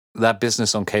That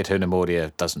business on Cato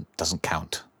Nemoria doesn't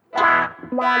count.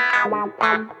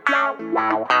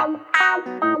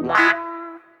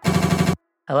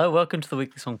 Hello, welcome to the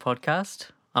Weekly Song Podcast.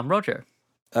 I'm Roger.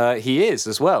 He is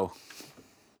as well.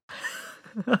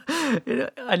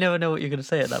 I never know what you're going to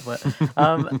say at that point.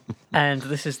 And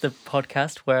this is the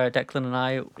podcast where Declan and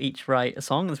I each write a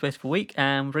song in the space of a week,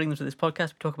 and bring them to this podcast.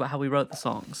 We talk about how we wrote the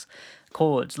songs,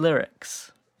 chords,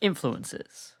 lyrics,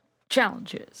 influences,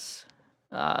 challenges,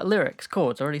 lyrics,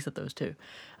 chords. I already said those too.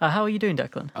 How are you doing,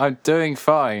 Declan? I'm doing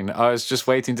fine. I was just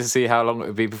waiting to see how long it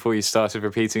would be before you started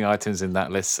repeating items in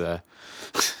that list, sir.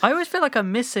 I always feel like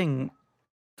I'm missing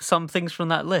some things from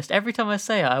that list. Every time I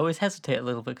say it, I always hesitate a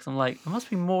little bit because I'm like, there must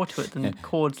be more to it than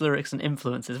chords, lyrics, and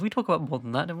influences. We talk about more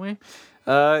than that, don't we?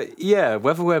 Yeah,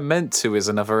 whether we're meant to is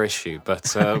another issue,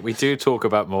 but we do talk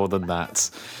about more than that.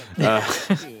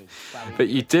 But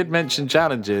you did mention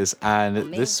challenges,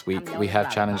 and this week we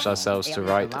have challenged ourselves to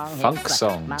write funk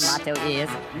songs. My motto is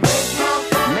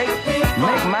make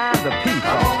mine the P-funk.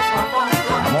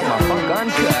 I want my funk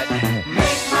uncut.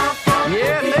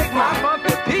 Yeah, make my funk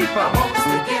the P-funk.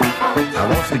 I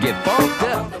want to get funked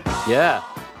up. Yeah,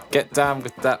 get down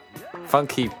with that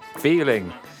funky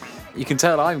feeling. You can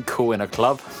tell I'm cool in a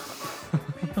club.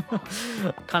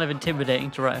 Kind of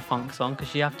intimidating to write a funk song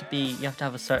because you have to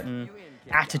have a certain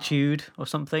attitude or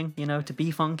something, to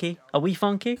be funky. Are we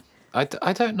funky? I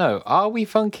don't know. Are we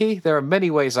funky? There are many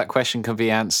ways that question can be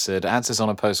answered. Answers on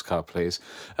a postcard, please.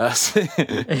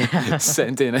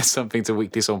 Send in something to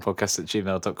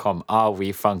weeklysongpodcast@gmail.com. Are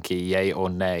we funky, yay or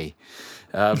nay?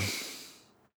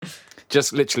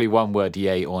 Just literally one word,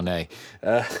 yay or nay.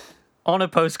 On a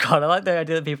postcard. I like the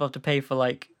idea that people have to pay for,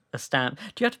 like, a stamp.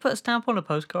 Do you have to put a stamp on a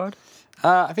postcard?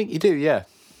 I think you do, yeah.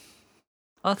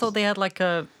 I thought they had, like,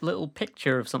 a little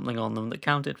picture of something on them that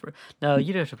counted for... No,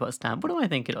 you don't have to put a stamp. What am I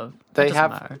thinking of? They doesn't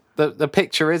have... matter. The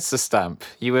picture is the stamp.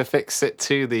 You affix it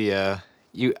to the...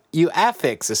 You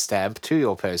affix a stamp to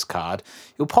your postcard.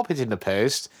 You'll pop it in the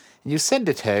post, and you send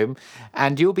it home,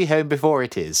 and you'll be home before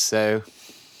it is, so...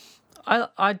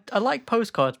 I like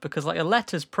postcards because, like, a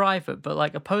letter's private, but,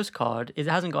 like, a postcard, it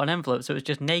hasn't got an envelope, so it's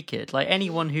just naked. Like,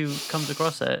 anyone who comes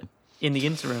across it in the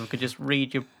interim could just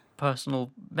read your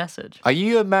personal message. Are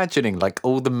you imagining, like,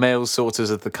 all the mail sorters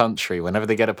of the country, whenever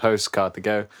they get a postcard, they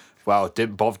go, well,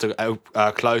 didn't bother to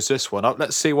close this one up.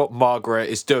 Let's see what Margaret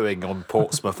is doing on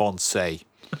Portsmouth-on-Sea.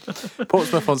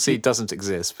 Portsmouth-on-Sea doesn't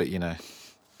exist, but,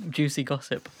 Juicy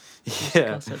gossip.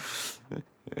 Yeah.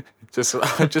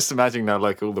 Just imagine now,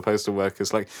 like, all the postal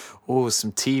workers, like, oh,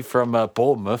 some tea from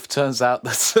Bournemouth. Turns out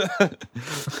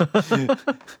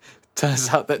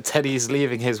that Teddy's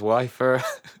leaving his wife for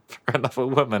another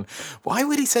woman. Why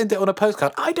would he send it on a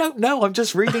postcard? I don't know. I'm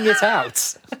just reading it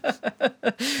out.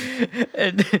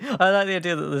 And I like the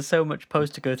idea that there's so much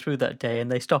post to go through that day,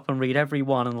 and they stop and read every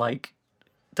one and, like,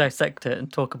 dissect it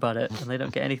and talk about it, and they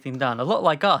don't get anything done. A lot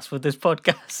like us with this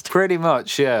podcast. Pretty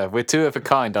much, yeah. We're two of a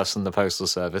kind, us and the Postal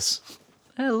Service.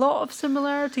 A lot of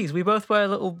similarities. We both wear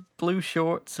little blue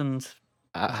shorts and...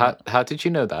 How did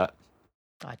you know that?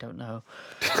 I don't know.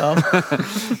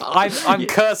 I'm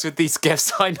cursed with these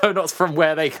gifts. I know not from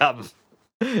where they come.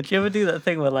 Do you ever do that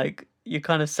thing where, like, you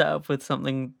kind of set up with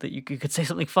something that you could say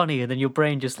something funny, and then your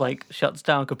brain just, like, shuts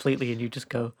down completely, and you just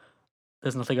go...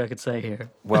 There's nothing I could say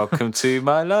here. Welcome to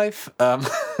my life.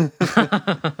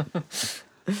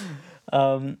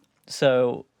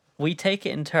 So we take it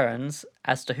in turns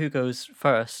as to who goes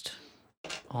first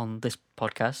on this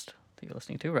podcast that you're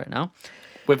listening to right now.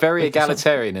 We're very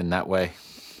egalitarian in that way.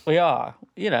 We are.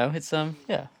 It's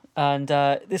yeah. And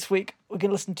this week we're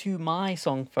gonna listen to my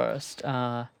song first.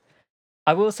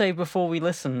 I will say before we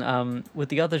listen, with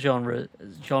the other genre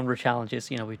challenges,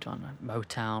 we've done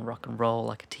Motown, rock and roll,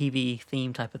 like a TV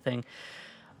theme type of thing.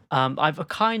 I've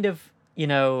kind of, been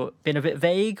a bit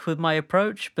vague with my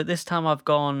approach, but this time I've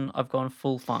gone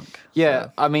full funk. Yeah,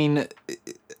 so. I mean,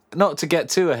 not to get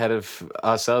too ahead of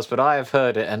ourselves, but I have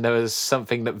heard it, and there was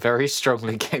something that very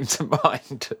strongly came to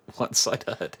mind once I'd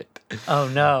heard it. Oh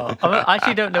no! I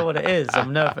actually don't know what it is.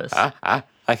 I'm nervous. I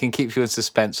can keep you in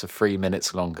suspense for 3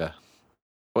 minutes longer.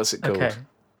 What's it called? Okay.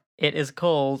 It is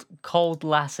called Cold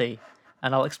Lassie,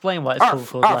 and I'll explain why it's called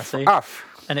Cold Lassie.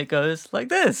 And it goes like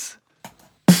this.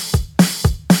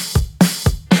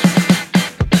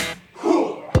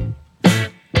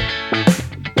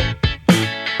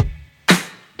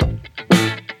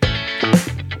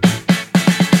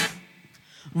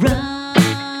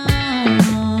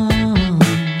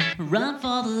 Run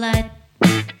for the light.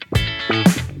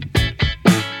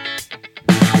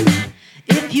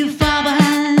 If you fall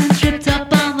behind, tripped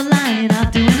up on the line,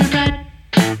 I'm doing it right.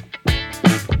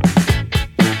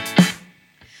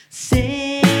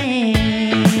 Say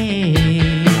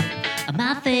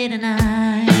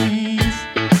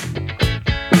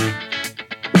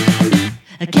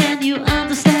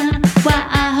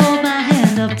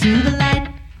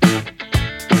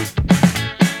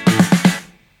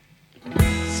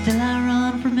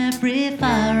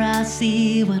I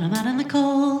see when I'm out in the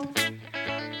cold.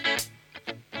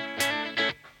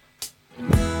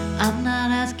 I'm not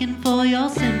asking for your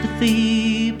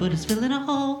sympathy, but it's filling a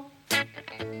hole.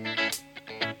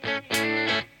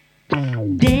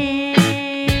 Dance,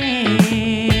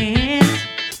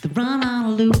 the run on a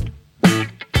loop.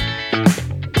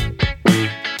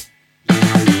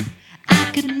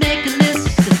 I could make a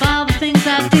list of all the things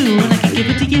I do, and I could give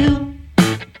it to you.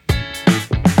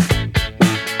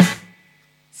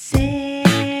 Say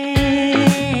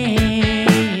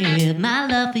my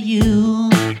love for you.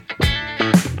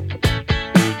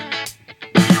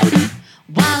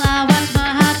 While I watch my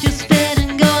heart just fade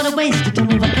and go to waste, tell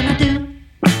me what can I do?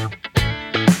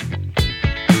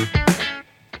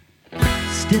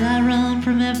 Still I run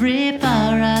from every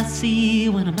fire I see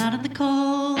when I'm out in the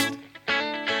cold.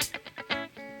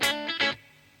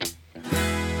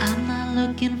 I'm not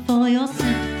looking for your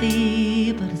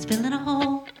sympathy, but it's filling a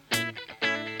hole.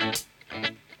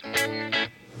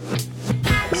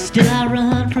 Still I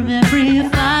run from every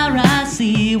fire I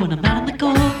see when I'm out in the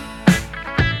cold.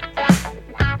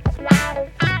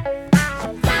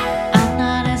 I'm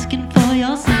not asking for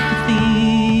your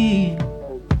sympathy.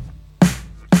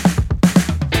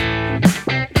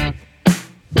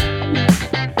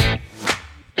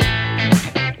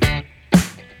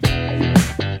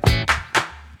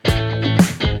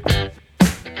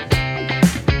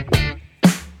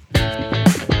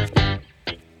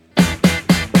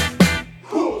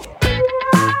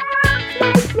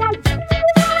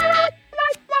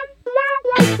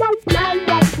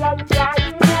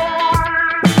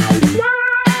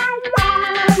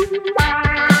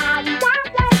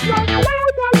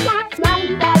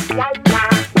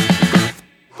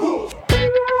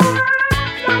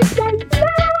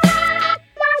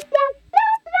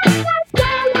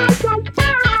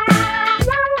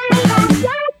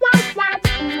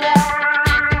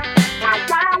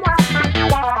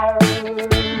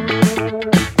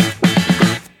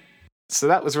 So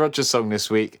that was Roger's song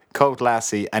this week, Cold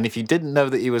Lassie. And if you didn't know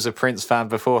that he was a Prince fan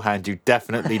beforehand, you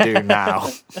definitely do now.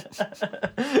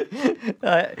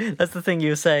 That's the thing you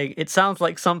were saying. It sounds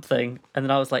like something, and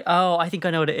then I was like, "Oh, I think I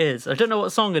know what it is." I don't know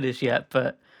what song it is yet,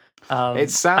 but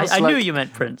It sounds I like... knew you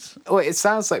meant Prince. Well, it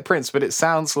sounds like Prince, but it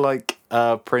sounds like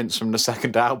Prince from the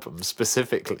second album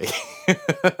specifically.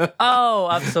 Oh,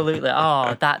 absolutely.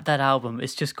 Oh, that album.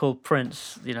 It's just called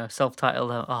Prince. You know,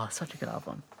 self-titled. Oh, such a good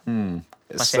album.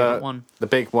 My favorite one. The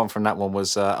big one from that one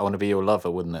was I Want to Be Your Lover,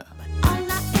 wouldn't it? All I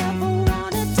ever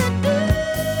wanted to do,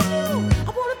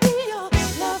 I wanna be your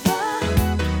lover.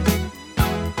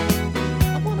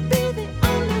 I wanna be the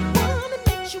only one that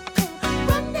makes you come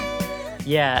running.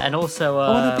 Yeah, and also I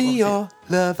want to be your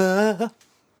lover.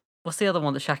 what's the other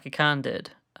one that Shaka Khan did?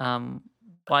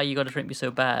 Why You Gotta Treat Me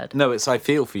So Bad? No, it's I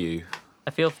Feel For You.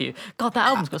 I Feel For You. God, that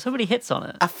album's got so many hits on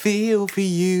it. I feel for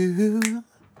you.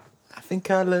 I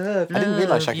think I love. I didn't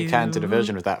realise Shaka Khan did a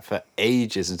version of that for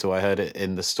ages until I heard it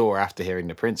in the store after hearing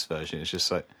the Prince version. It's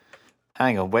just like,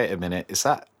 hang on, wait a minute, is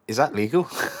that legal?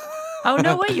 Oh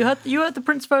no, wait, you heard the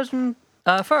Prince version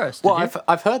first. Well, did you?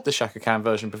 I've heard the Shaka Khan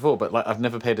version before, but like I've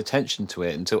never paid attention to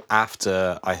it until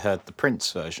after I heard the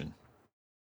Prince version.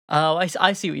 Oh,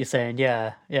 I see what you're saying.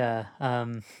 Yeah.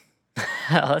 Oh,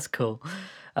 that's cool.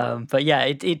 But yeah,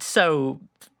 it's so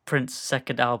Prince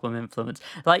second album influence.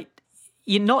 Like,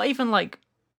 you're not even like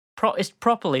it's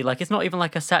properly like it's not even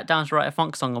like I sat down to write a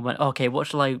funk song and went, okay, what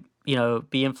shall I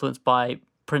be influenced by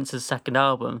Prince's second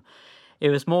album? It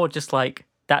was more just like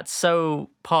that's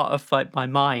so part of like my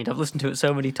mind. I've listened to it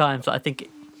so many times that I think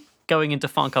going into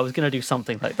funk, I was going to do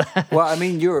something like that. Well, I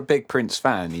mean, you're a big Prince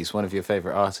fan. He's one of your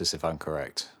favourite artists, if I'm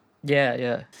correct.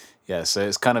 Yeah. Yeah, so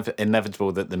it's kind of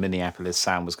inevitable that the Minneapolis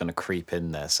sound was going to creep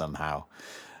in there somehow.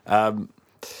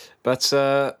 But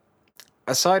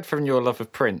aside from your love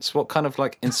of Prince, what kind of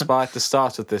like inspired the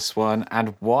start of this one,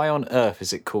 and why on earth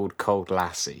is it called Cold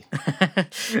Lassie?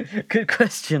 Good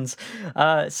questions.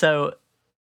 So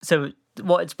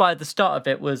what inspired the start of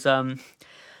it was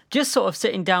just sort of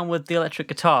sitting down with the electric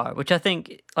guitar, which I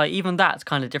think like even that's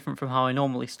kind of different from how I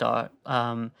normally start.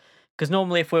 Because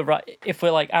normally if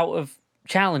we're like out of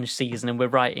challenge season and we're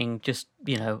writing just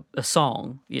a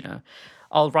song,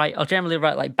 I'll generally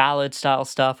write like ballad style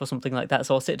stuff or something like that.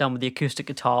 So I'll sit down with the acoustic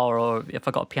guitar, or if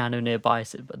I got a piano nearby,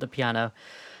 sit at the piano.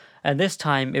 And this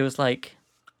time it was like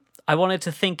I wanted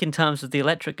to think in terms of the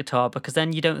electric guitar, because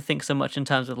then you don't think so much in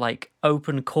terms of like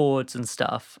open chords and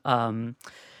stuff.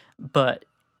 But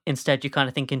instead you kind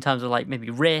of think in terms of like maybe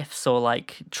riffs or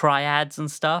like triads and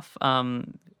stuff.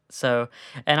 So,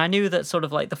 and I knew that sort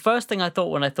of like the first thing I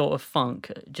thought when I thought of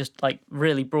funk, just like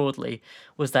really broadly,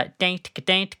 was that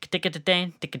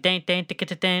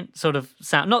sort of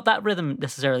sound. Not that rhythm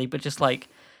necessarily, but just like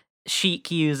Chic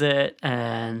use it,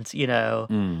 and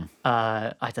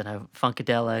I don't know,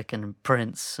 Funkadelic and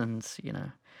Prince, and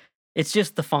it's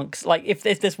just the funks. Like if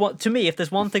there's one, to me, if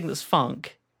there's one thing that's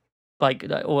funk, like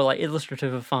or like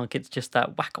illustrative of funk, it's just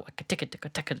that wacka wacka ticka ticka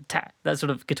ticka tat, that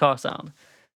sort of guitar sound.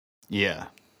 Yeah,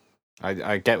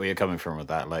 I get where you're coming from with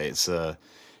that. Like it's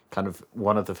kind of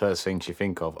one of the first things you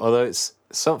think of, although it's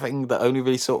something that only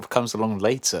really sort of comes along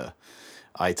later.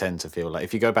 I tend to feel like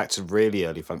if you go back to really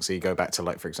early funk, so you go back to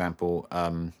like, for example,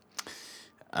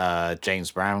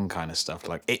 James Brown kind of stuff,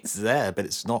 like it's there, but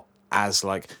it's not as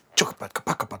like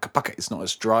it's not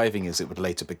as driving as it would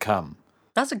later become.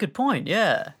 That's a good point,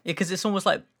 yeah, because it's almost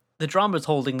like the drummer's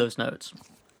holding those notes.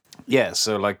 Yeah,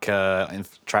 so like in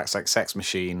tracks like Sex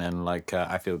Machine and like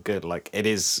I Feel Good, like it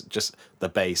is just the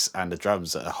bass and the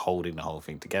drums that are holding the whole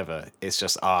thing together. It's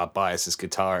just our bias as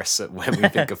guitarists that when we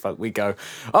think of funk, we go,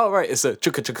 oh, right, it's a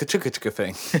chukka chukka chukka chukka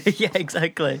thing. Yeah,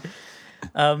 exactly.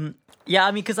 Yeah,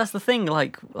 I mean, because that's the thing,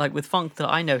 like with funk that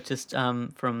I noticed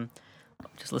from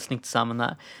just listening to some and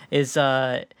that is...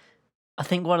 I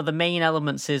think one of the main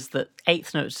elements is that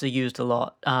eighth notes are used a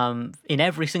lot in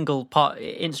every single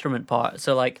instrument part.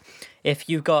 So, like, if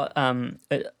you've got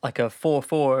like a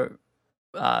 4/4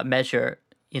 measure,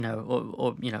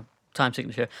 or time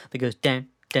signature that goes dan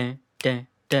dan dan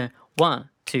dan 1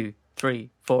 2 3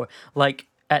 4. Like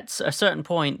at a certain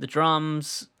point, the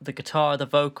drums, the guitar, the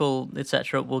vocal,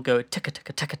 etc., will go ticka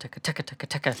ticka ticka ticka ticka ticka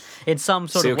ticka in some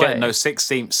sort So you're of way. getting those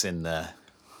 16ths in there.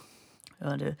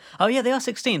 Oh yeah, they are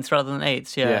 16ths rather than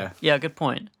 8ths. Yeah, good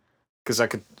point. Because I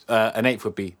could an eighth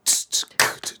would be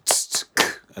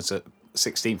as a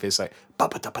 16th is like.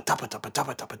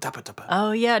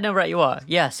 Oh yeah, no, right, you are.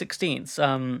 Yeah, 16ths.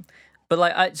 But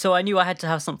like I knew I had to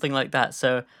have something like that.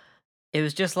 So it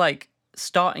was just like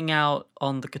starting out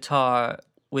on the guitar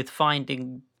with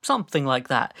finding something like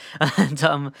that. And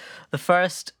the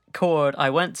first chord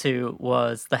I went to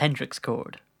was the Hendrix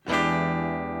chord.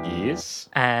 Yes.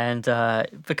 And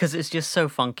because it's just so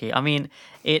funky. I mean,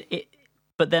 it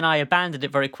but then I abandoned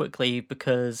it very quickly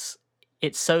because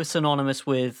it's so synonymous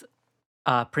with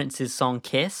Prince's song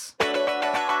Kiss.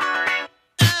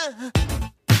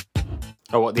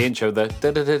 Oh, what, the intro, the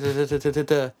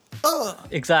da-da-da-da-da-da-da-da.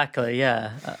 Exactly,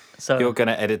 yeah. So You're going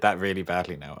to edit that really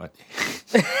badly now, aren't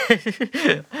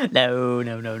you?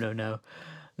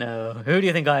 No. Who do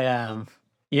you think I am?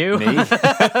 You? Me?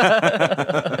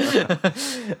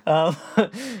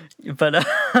 But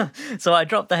so I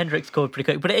dropped the Hendrix chord pretty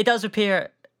quick, but it does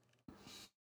appear.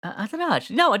 I don't know,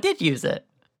 actually. No, I did use it.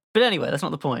 But anyway, that's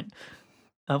not the point.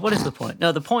 What is the point?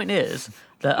 No, the point is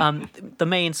that the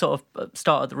main sort of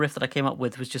start of the riff that I came up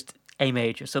with was just A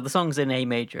major. So the song's in A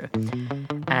major.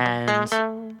 And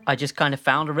I just kind of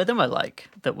found a rhythm I like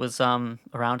that was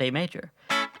around A major.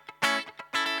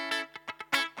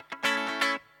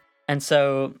 And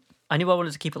so I knew I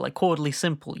wanted to keep it like chordally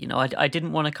simple, I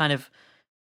didn't want to kind of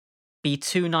be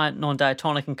too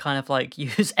non-diatonic and kind of like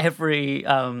use every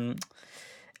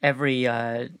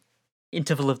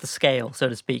interval of the scale, so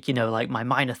to speak, like my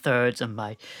minor thirds and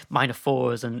my minor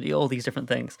fours and all these different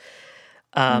things.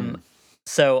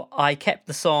 So I kept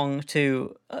the song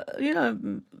to,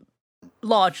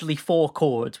 largely 4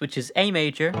 chords, which is A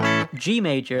major, G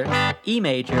major, E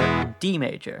major, D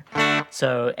major.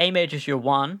 So A major is your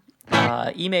 1,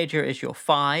 E major is your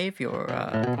 5, your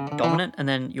dominant, and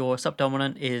then your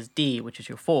subdominant is D, which is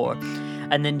your 4.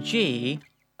 And then G,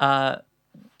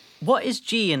 what is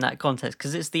G in that context?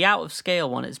 Because it's the out of scale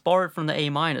one. It's borrowed from the A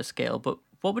minor scale, but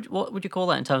what would you call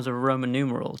that in terms of a Roman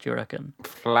numeral, do you reckon?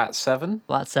 Flat 7?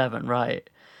 Flat 7, right.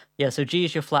 Yeah, so G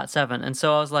is your flat 7. And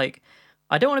so I was like,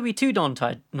 I don't want to be too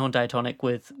non-diatonic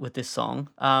with this song,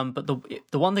 but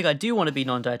the one thing I do want to be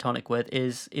non-diatonic with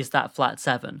is that flat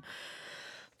 7.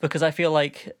 Because I feel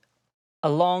like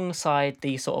alongside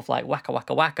the sort of like wacka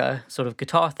wacka wacka sort of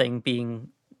guitar thing being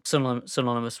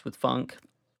synonymous with funk,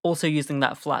 also using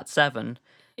that flat 7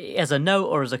 as a note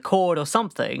or as a chord or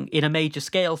something in a major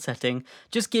scale setting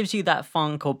just gives you that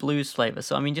funk or blues flavor.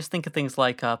 So I mean, just think of things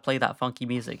like play that funky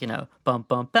music, bum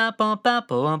bum bum bum bum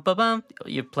bum bum bum.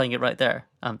 You're playing it right there.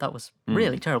 That was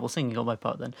really terrible singing on my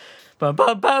part then. Bum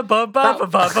bum bum bum bum bum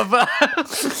bum bum.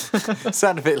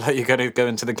 Sound a bit like you're going to go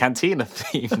into the cantina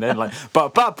theme then, like ba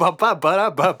ba ba ba ba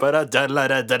ba ba da la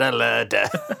da da la da.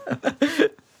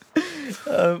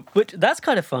 Which that's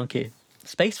kind of funky.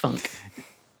 Space funk.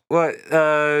 Well,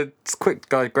 it's a quick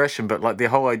digression, but like the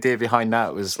whole idea behind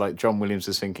that was like John Williams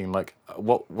was thinking like,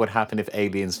 what would happen if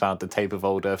aliens found the tape of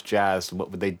old Earth jazz, and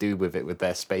what would they do with it with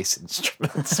their space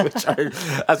instruments? Which,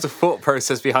 as a thought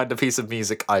process behind a piece of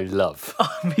music, I love.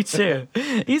 Me too.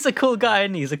 He's a cool guy,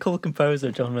 and he's a cool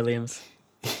composer, John Williams.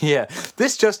 Yeah,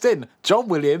 this just in: John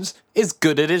Williams is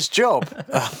good at his job.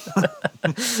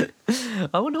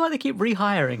 I wonder why they keep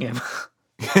rehiring him.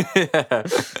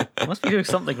 Must be doing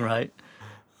something right.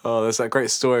 Oh, there's that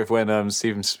great story of when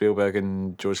Steven Spielberg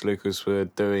and George Lucas were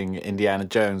doing Indiana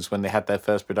Jones. When they had their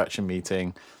first production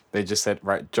meeting, they just said,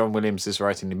 right, John Williams is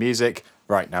writing the music.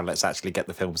 Right, now let's actually get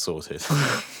the film sorted.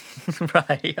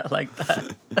 Right, I like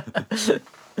that.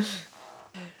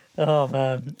 Oh,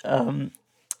 man.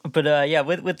 But yeah,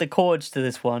 with the chords to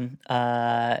this one,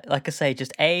 like I say,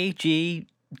 just A, G,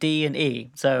 D, and E.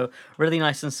 So really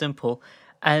nice and simple.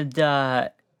 And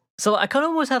so I kind of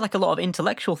almost had like a lot of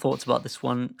intellectual thoughts about this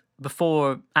one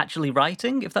before actually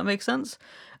writing, if that makes sense.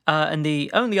 And the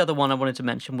only other one I wanted to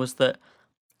mention was that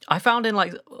I found in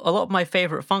like a lot of my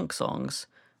favorite funk songs,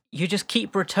 you just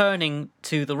keep returning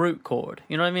to the root chord.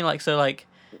 You know what I mean? Like, so like,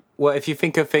 Well, if you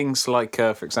think of things like,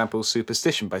 for example,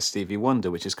 Superstition by Stevie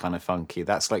Wonder, which is kind of funky,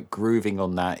 that's like grooving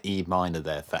on that E minor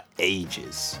there for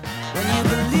ages. When you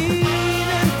believe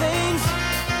in things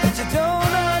that you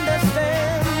don't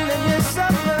understand and you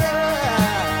suffer,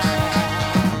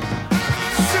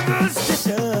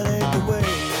 superstition ain't the way.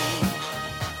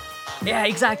 yeah,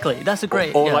 exactly. That's a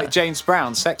great. Or yeah. like James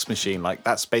Brown's Sex Machine, like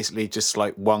that's basically just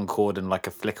like one chord and like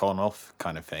a flick on off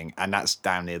kind of thing. And that's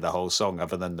damn near the whole song,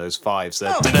 other than those fives.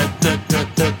 Get up, get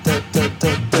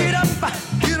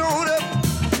on up,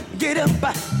 get up,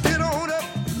 get on up.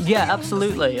 Yeah,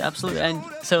 absolutely. And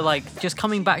so like just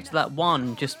coming back to that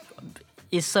one just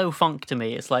is so funk to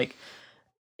me. It's like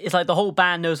the whole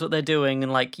band knows what they're doing,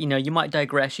 and like, you know, you might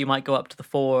digress, you might go up to the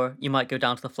 4, you might go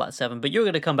down to the flat 7, but you're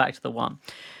going to come back to the 1.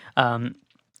 And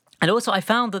also I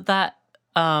found that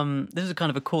this is kind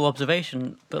of a cool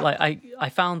observation, but like I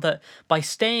found that by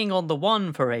staying on the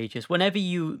 1 for ages, whenever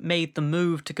you made the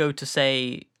move to go to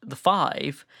say the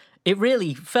 5, it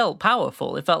really felt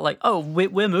powerful. It felt like, oh,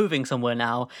 we're moving somewhere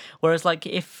now. Whereas like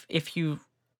if you're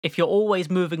always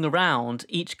moving around,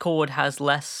 each chord has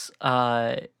less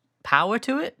power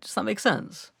to it. Does that make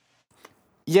sense?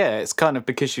 Yeah, it's kind of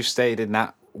because you've stayed in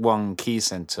that one key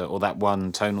center or that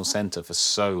one tonal center for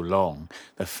so long.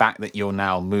 The fact that you're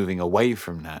now moving away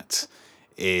from that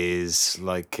is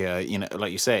like, you know,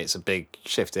 like you say, it's a big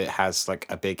shift. It has like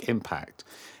a big impact.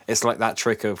 It's like that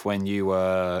trick of when you,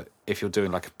 if you're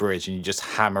doing like a bridge and you just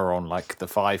hammer on like the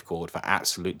 5 chord for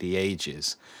absolutely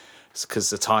ages. Because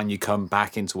the time you come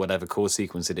back into whatever chord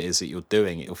sequence it is that you're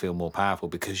doing, it'll feel more powerful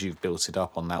because you've built it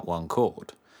up on that one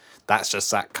chord. That's just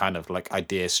that kind of like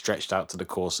idea stretched out to the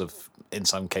course of, in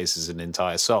some cases, an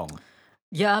entire song.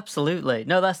 Yeah, absolutely.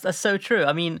 No, that's so true.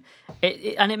 I mean,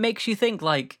 it makes you think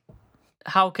like,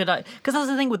 how could I? Because that's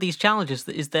the thing with these challenges,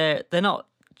 is they're not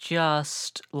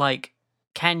just like,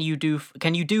 can you do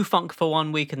funk for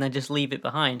 1 week and then just leave it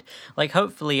behind? Like,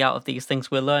 hopefully out of these things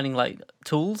we're learning like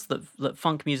tools that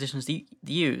funk musicians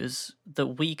use that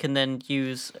we can then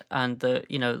use, and the,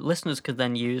 you know, listeners could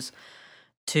then use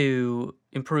to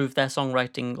improve their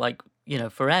songwriting, like, you know,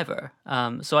 forever.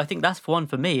 So I think that's one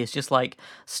for me. It's just like,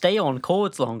 stay on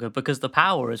chords longer because the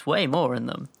power is way more in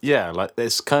them. Yeah, like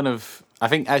there's kind of, I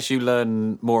think as you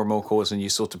learn more and more chords and you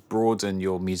sort of broaden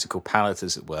your musical palette,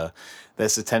 as it were,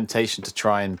 there's a temptation to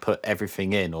try and put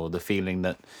everything in, or the feeling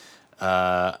that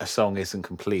a song isn't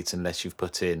complete unless you've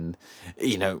put in,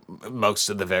 you know, most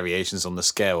of the variations on the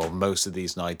scale, or most of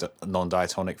these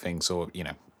non-diatonic things, or, you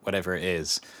know, whatever it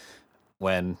is.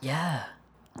 When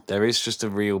there is just a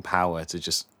real power to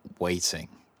just waiting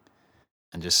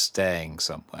and just staying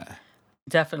somewhere.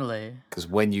 Definitely. Because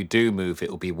when you do move,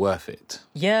 it'll be worth it.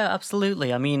 Yeah,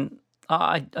 absolutely. I mean,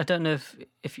 I don't know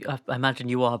if you, I imagine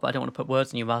you are, but I don't want to put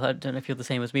words in your mouth. I don't know if you're the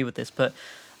same as me with this, but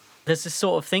there's this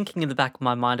sort of thinking in the back of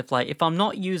my mind of like, if I'm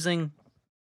not using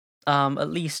at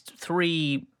least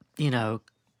 3, you know,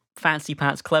 fancy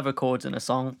pants clever chords in a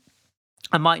song,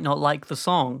 I might not like the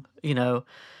song, you know,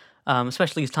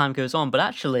 especially as time goes on. But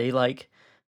actually, like,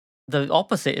 the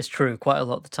opposite is true quite a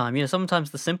lot of the time. You know,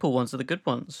 sometimes the simple ones are the good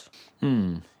ones.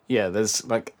 Yeah, there's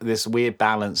like this weird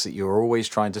balance that you're always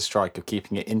trying to strike of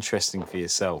keeping it interesting for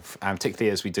yourself, and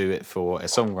particularly as we do it for a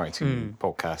songwriting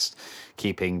podcast,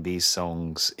 keeping these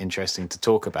songs interesting to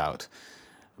talk about,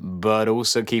 but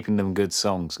also keeping them good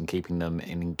songs and keeping them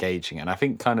engaging. And I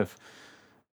think kind of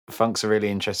funk's a really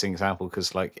interesting example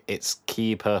because like its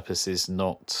key purpose is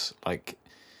not like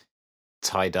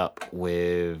tied up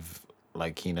with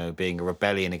like, you know, being a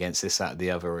rebellion against this, that, or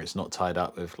the other, or it's not tied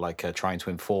up with like trying to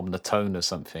inform the tone of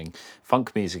something.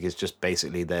 Funk music is just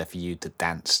basically there for you to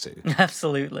dance to.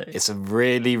 Absolutely. It's a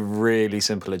really, really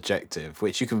simple adjective,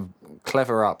 which you can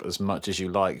clever up as much as you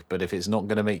like, but if it's not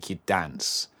going to make you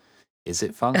dance, is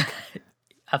it funk?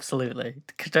 Absolutely.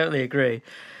 Totally agree.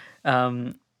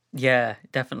 Yeah,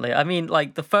 definitely. I mean,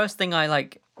 like, the first thing I,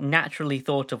 like, naturally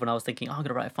thought of when I was thinking, oh, I'm going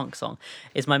to write a funk song,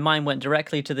 is my mind went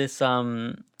directly to this,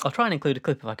 I'll try and include a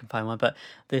clip if I can find one, but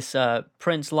this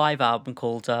Prince live album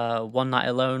called One Night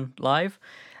Alone Live,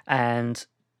 and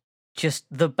just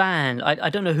the band, I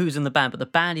don't know who's in the band, but the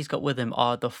band he's got with him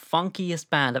are the funkiest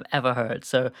band I've ever heard.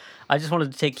 So I just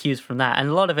wanted to take cues from that. And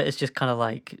a lot of it is just kind of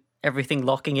like everything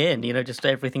locking in, you know, just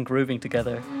everything grooving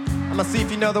together. I'ma see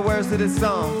if you know the words to this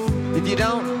song. If you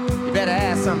don't, you better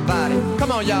ask somebody.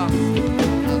 Come on, y'all.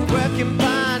 Working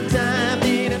part-time,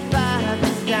 need a fire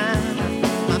this time.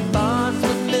 My boss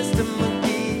was Mr.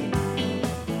 McGee.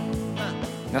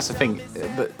 That's the thing.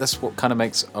 That's what kind of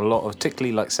makes a lot of,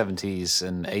 particularly like 70s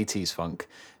and 80s funk,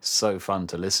 so fun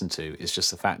to listen to. It's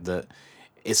just the fact that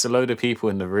it's a load of people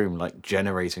in the room like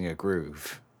generating a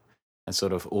groove and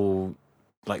sort of all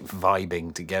like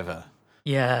vibing together.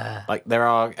 Yeah. Like there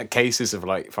are cases of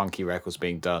like funky records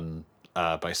being done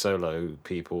by solo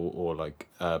people or like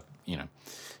you know,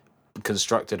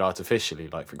 constructed artificially.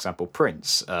 Like for example,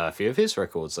 Prince. A few of his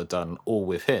records are done all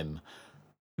with him.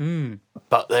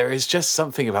 But there is just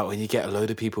something about when you get a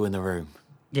load of people in the room.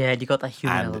 Yeah, you got that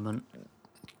human And- element.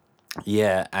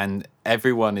 Yeah, and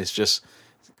everyone is just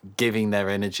giving their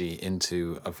energy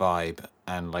into a vibe,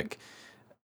 and like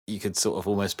you could sort of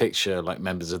almost picture like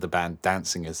members of the band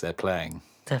dancing as they're playing.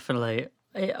 Definitely.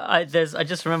 I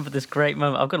just remember this great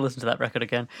moment. I've got to listen to that record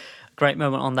again. Great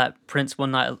moment on that Prince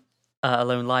One Night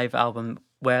Alone live album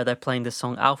where they're playing this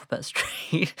song Alphabet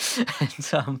Street,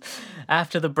 and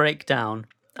after the breakdown,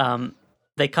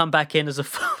 they come back in as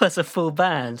a full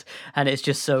band, and it's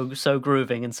just so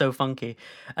grooving and so funky.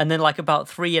 And then like about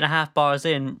 3.5 bars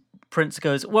in, Prince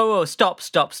goes, "Whoa, stop!"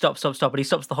 And he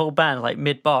stops the whole band like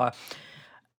mid bar.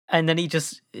 And then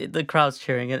the crowd's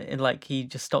cheering, and like he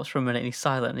just stops for a minute and he's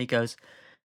silent, and he goes,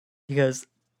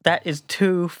 "That is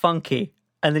too funky."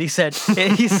 And then he said,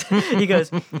 he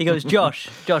goes, Josh,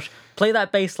 play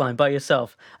that bass line by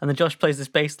yourself. And then Josh plays this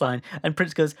bass line, and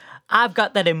Prince goes, "I've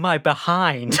got that in my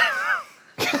behind."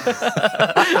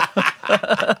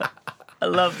 I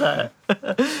love that.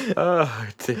 Oh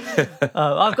dear.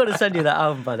 I've got to send you that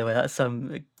album, by the way. That's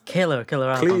some killer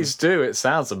album. Please do. It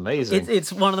sounds amazing.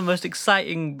 It's one of the most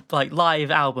exciting like live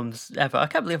albums ever. I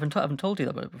can't believe I haven't told you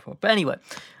about it before. But anyway,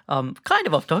 kind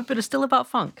of off topic, but it's still about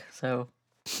funk. So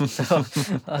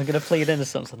I'm gonna plead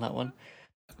innocence on that one.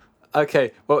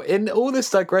 Okay, well, in all this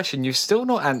digression, you've still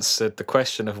not answered the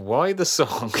question of why the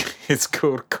song is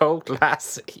called Cold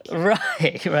Lassie.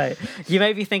 Right. You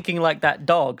may be thinking like that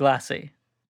dog, Lassie.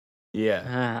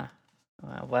 Yeah.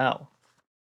 Well,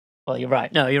 you're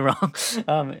right. No, you're wrong.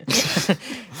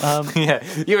 Yeah,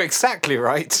 you're exactly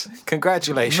right.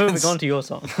 Congratulations. Moving on to your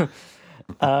song.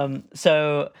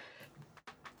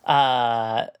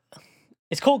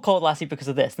 It's called Cold Lassie because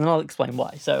of this, and then I'll explain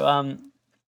why.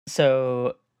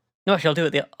 No, actually, I'll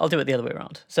do it the other way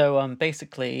around. So,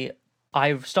 basically,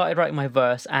 I've started writing my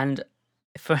verse, and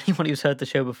for anyone who's heard the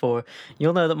show before,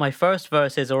 you'll know that my first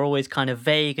verses are always kind of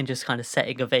vague and just kind of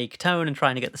setting a vague tone and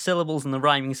trying to get the syllables and the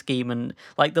rhyming scheme, and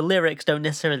like the lyrics don't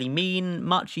necessarily mean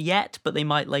much yet, but they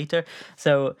might later.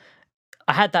 So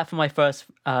I had that for my first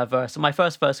verse. And my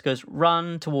first verse goes,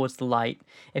 "Run towards the light.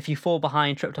 If you fall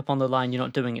behind, tripped up on the line, you're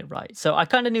not doing it right." So I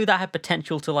kind of knew that had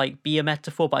potential to like be a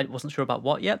metaphor, but I wasn't sure about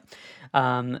what yet.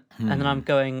 And then I'm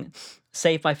going,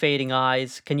 "Save my fading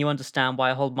eyes. Can you understand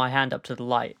why I hold my hand up to the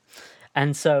light?"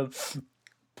 And so,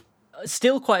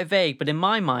 still quite vague, but in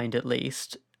my mind at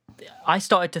least, I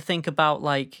started to think about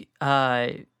like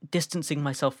distancing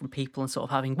myself from people and sort of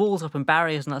having walls up and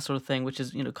barriers and that sort of thing, which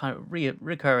is, you know, kind of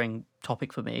recurring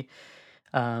topic for me.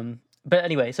 But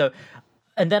anyway, so,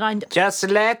 and then I... Just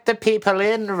let the people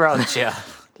in, Roger.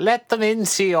 Let them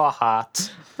into your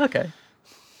heart. Okay.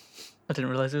 I didn't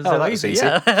realize it was Oh, so that was easy. easy.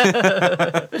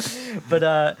 Yeah.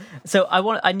 But so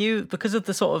I knew because of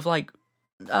the sort of like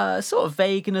sort of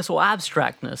vagueness or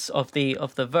abstractness of the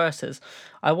verses,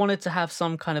 I wanted to have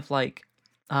some kind of like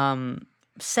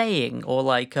saying or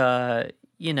like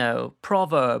you know,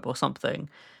 proverb or something.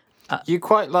 You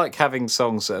quite like having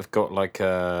songs that have got like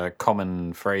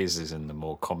common phrases in them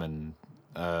or common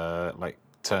like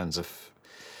turns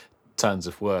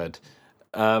of word.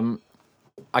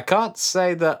 I can't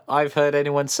say that I've heard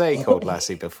anyone say Cold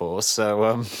Lassie before,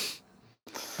 so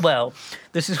Well,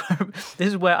 this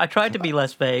is where I tried to be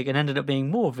less vague and ended up being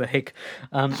more vague.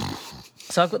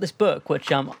 So I've got this book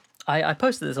which I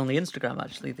posted this on the Instagram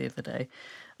actually the other day,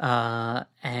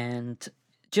 and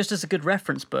just as a good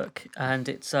reference book, and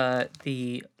it's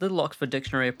the Little Oxford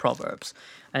Dictionary of Proverbs,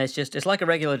 and it's like a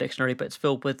regular dictionary, but it's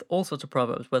filled with all sorts of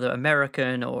proverbs, whether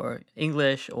American or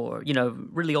English or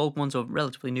really old ones or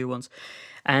relatively new ones,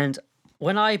 and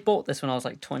when I bought this when I was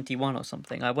like 21 or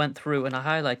something, I went through and I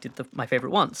highlighted my favorite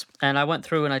ones. And I went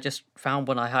through and I just found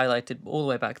one I highlighted all the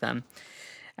way back then.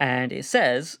 And it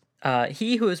says,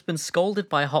 he who has been scalded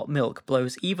by hot milk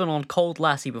blows even on cold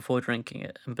lassie before drinking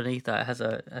it. And beneath that it has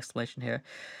an exclamation here.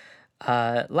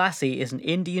 Lassie is an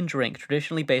Indian drink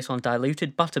traditionally based on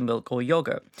diluted buttermilk or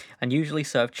yogurt and usually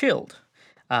served chilled.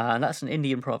 And that's an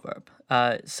Indian proverb.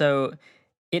 So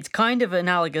it's kind of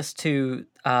analogous to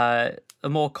a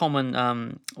more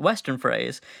common Western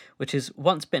phrase, which is,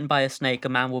 once bitten by a snake, a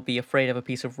man will be afraid of a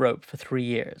piece of rope for 3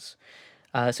 years.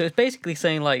 So it's basically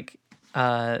saying, like,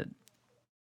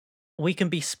 we can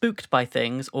be spooked by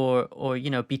things or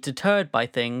be deterred by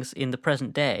things in the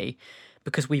present day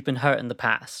because we've been hurt in the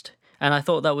past. And I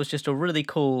thought that was just a really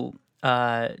cool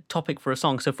topic for a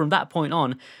song. So from that point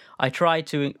on, I tried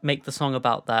to make the song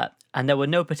about that, and there were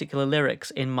no particular lyrics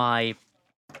in my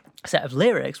set of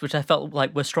lyrics which I felt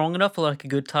like were strong enough for like a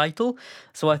good title.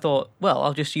 So I thought, well,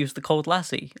 I'll just use the cold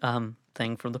lassie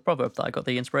thing from the proverb that I got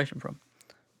the inspiration from.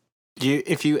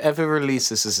 If you ever release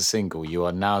this as a single, you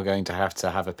are now going to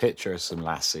have a picture of some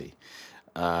lassie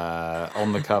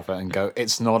on the cover and go,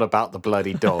 it's not about the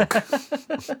bloody dog.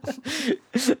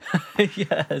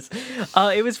 Yes.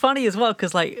 It was funny as well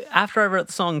because, like, after I wrote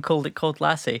the song, called it Cold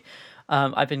Lassie,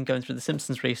 I've been going through The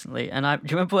Simpsons recently, and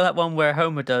do you remember that one where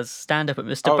Homer does stand up at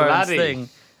Mr. Burns' Laddie. thing?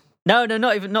 No,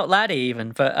 not Laddie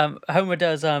even, but Homer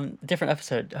does different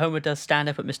episode. Homer does stand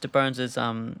up at Mr. Burns'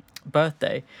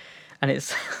 birthday, and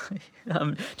it's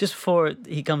just before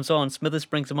he comes on, Smithers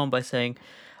brings him on by saying,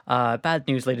 "Bad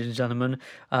news, ladies and gentlemen.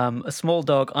 A small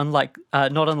dog,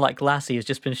 not unlike Lassie, has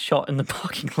just been shot in the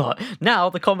parking lot. Now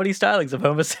the comedy stylings of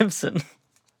Homer Simpson."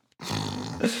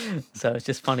 So it's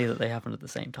just funny that they happen at the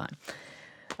same time.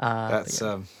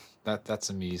 That's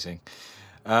amusing.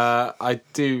 I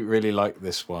do really like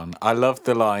this one. I love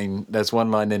the line. There's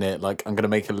one line in it, like, I'm going to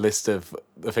make a list of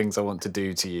the things I want to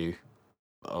do to you,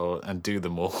 and do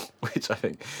them all. Which I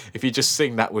think, if you just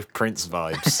sing that with Prince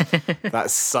vibes,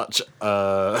 that's such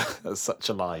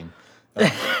a line.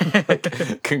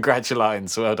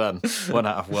 Congratulations, well done. 1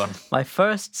 out of 1. My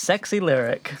first sexy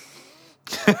lyric.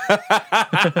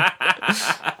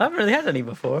 I haven't really had any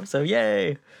before, so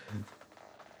yay.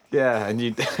 Yeah, and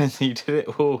you did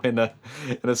it all in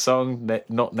a song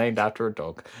not named after a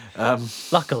dog.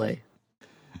 Luckily,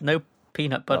 no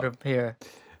peanut butter here.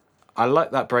 I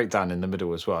like that breakdown in the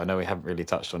middle as well. I know we haven't really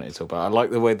touched on it at all, but I like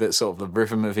the way that sort of the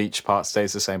rhythm of each part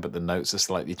stays the same, but the notes are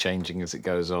slightly changing as it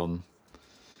goes on.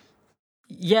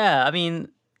 Yeah, I mean,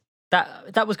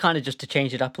 that was kind of just to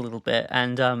change it up a little bit,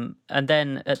 and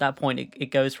then at that point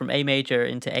it goes from A major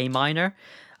into A minor,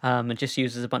 and just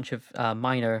uses a bunch of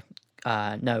minor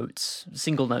notes,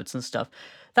 single notes and stuff.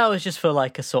 That was just for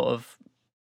like a sort of,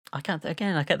 I can't think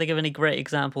of any great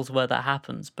examples where that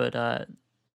happens, but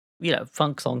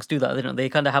funk songs do that. They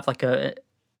kind of have like a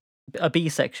B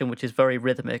section which is very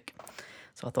rhythmic.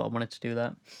 So I thought I wanted to do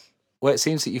that. Well, it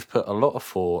seems that you've put a lot of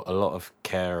thought, a lot of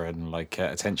care and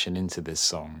attention into this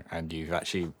song, and you've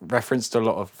actually referenced a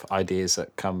lot of ideas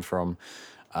that come from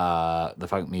the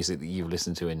folk music that you've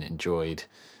listened to and enjoyed.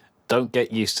 Don't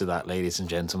get used to that, ladies and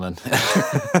gentlemen.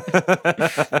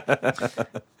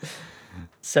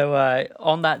 So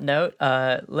on that note,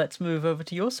 let's move over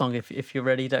to your song if you're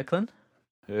ready, Declan.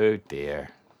 Oh dear.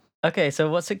 Okay,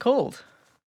 so what's it called?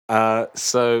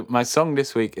 So my song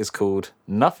this week is called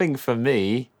Nothing For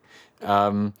Me.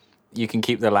 You can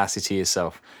keep the lassie to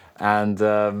yourself. And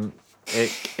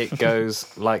it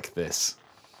goes like this.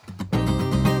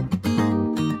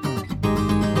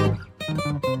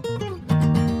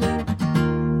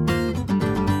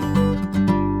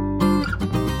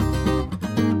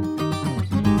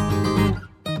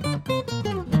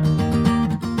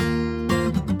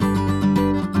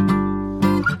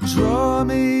 Draw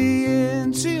me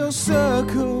into your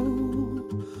circle.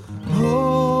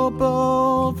 Hold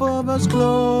both of us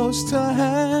close to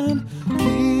hand.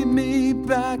 Keep me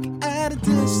back at a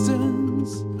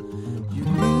distance. You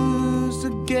lose the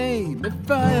game if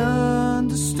I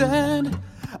understand.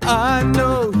 I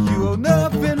know you owe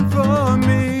nothing for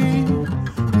me.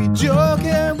 We joke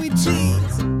and we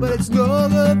tease, but it's no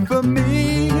good for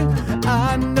me.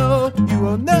 I know you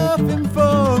owe nothing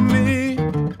for me.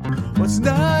 What's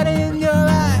not in your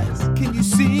eyes, can you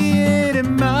see it in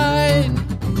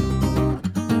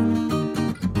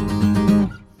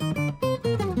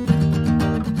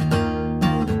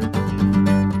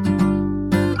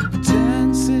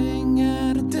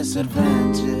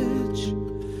disadvantage.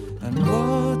 And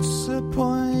what's the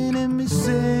point in me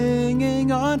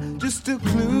singing on? Just a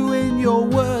clue in your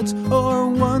words or a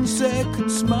 1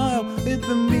 second smile with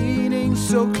the meaning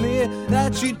so clear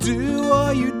that you do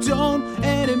or you don't,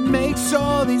 and it makes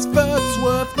all these verbs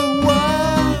worth the while.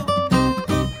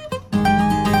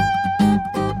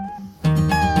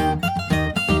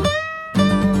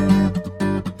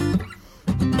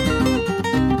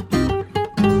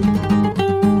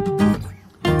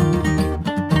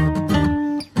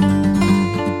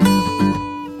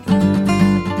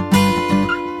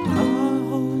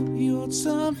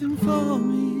 Something for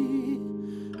me.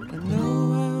 I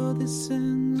know how this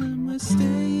ends. Am I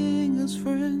staying as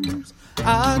friends?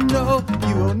 I know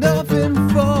you hold nothing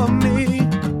for me.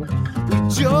 We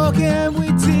joke and we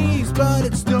tease, but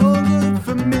it's no good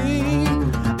for me.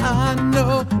 I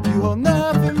know you hold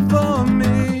nothing for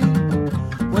me.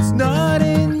 What's not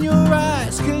in your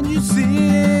eyes? Can you see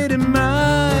it in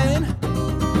mine?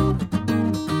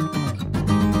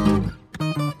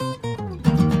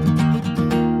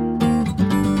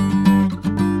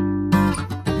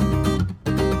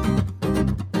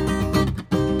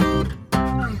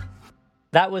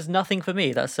 That was Nothing For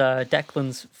Me. That's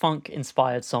Declan's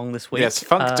funk-inspired song this week. Yes,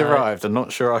 funk-derived. I'm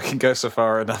not sure I can go so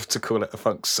far enough to call it a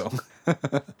funk song.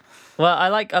 Well, I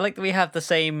like that we have the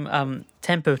same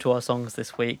tempo to our songs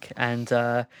this week,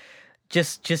 and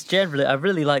just generally, I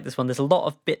really like this one. There's a lot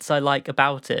of bits I like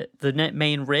about it. The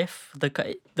main riff,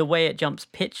 the way it jumps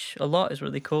pitch a lot is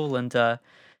really cool, and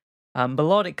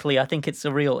melodically, I think it's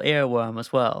a real earworm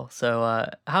as well. So,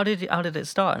 how did it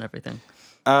start and everything?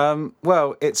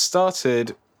 Well, it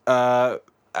started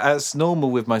as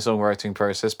normal with my songwriting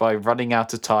process by running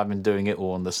out of time and doing it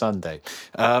all on the Sunday.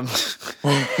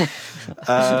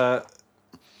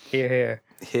 Here.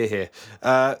 Here.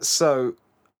 So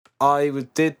I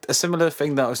did a similar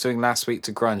thing that I was doing last week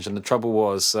to grunge, and the trouble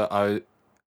was that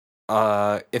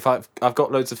I've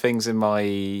got loads of things in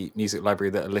my music library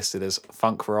that are listed as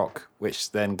funk rock,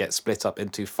 which then get split up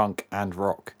into funk and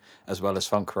rock, as well as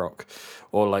funk rock,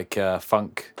 or like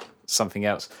funk something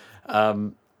else.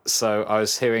 So I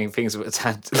was hearing things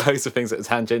that loads of things that were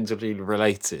tangentially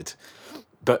related,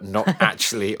 but not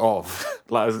actually of.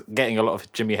 Like I was getting a lot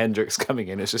of Jimi Hendrix coming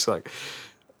in. It's just like,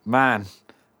 man,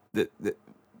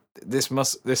 this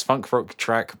funk rock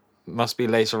track must be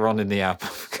later on in the album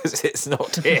because it's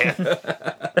not here.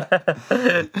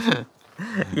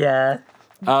 Yeah.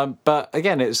 But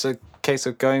again, it's a case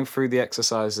of going through the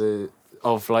exercises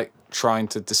of like trying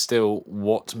to distill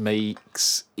what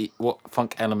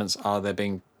funk elements are there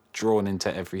being drawn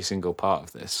into every single part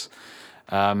of this.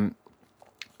 And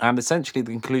essentially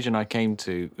the conclusion I came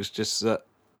to was just that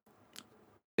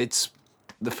it's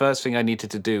the first thing I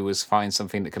needed to do was find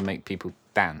something that can make people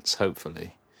dance,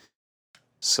 hopefully.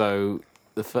 So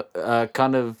the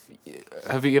kind of,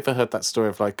 have you ever heard that story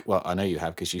of like, well, I know you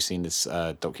have because you've seen this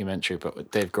documentary,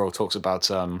 but Dave Grohl talks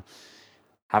about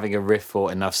having a riff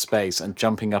for enough space and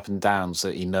jumping up and down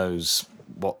so he knows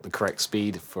what the correct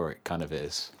speed for it kind of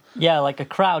is. Yeah, like a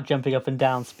crowd jumping up and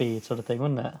down speed sort of thing,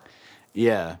 wouldn't it?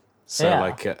 Yeah. So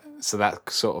Yeah. so that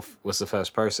sort of was the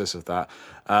first process of that.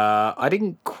 I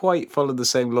didn't quite follow the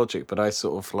same logic, but I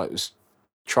sort of like was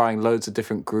trying loads of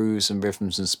different grooves and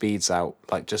rhythms and speeds out,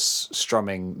 like just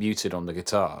strumming muted on the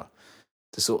guitar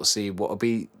to sort of see what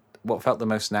felt the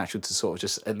most natural to sort of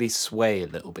just at least sway a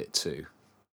little bit to.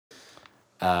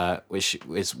 Which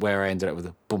is where I ended up with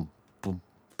a boom, boom,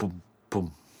 boom,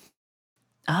 boom.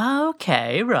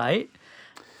 Okay, right.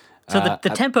 So the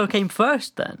tempo came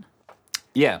first then?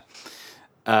 Yeah.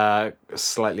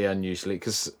 Slightly unusually,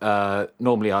 because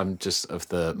normally I'm just of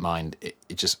the mind,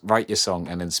 you just write your song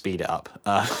and then speed it up.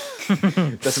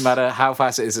 Doesn't matter how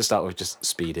fast it is to start with, just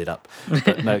speed it up.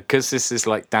 But no, because this is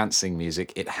like dancing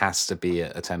music, it has to be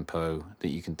a tempo that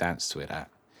you can dance to it at.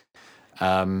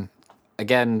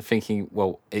 Again, thinking,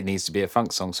 well, it needs to be a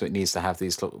funk song, so it needs to have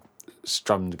these little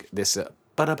strummed, this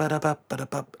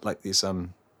like these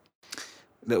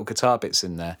little guitar bits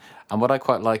in there. And what I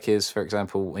quite like is, for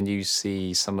example, when you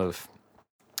see some of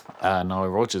Nile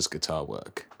Rodgers' guitar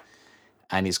work,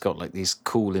 and he's got like these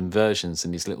cool inversions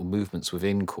and these little movements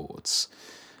within chords.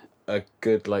 A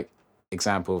good like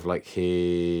example of like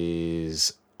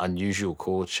his unusual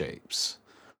chord shapes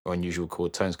or unusual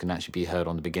chord tones can actually be heard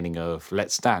on the beginning of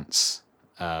Let's Dance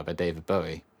by David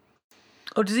Bowie.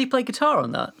 Oh, does he play guitar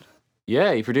on that?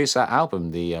 Yeah, he produced that album,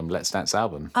 the Let's Dance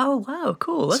album. Oh, wow,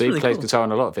 cool. That's so he really plays cool. guitar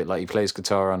on a lot of it, like he plays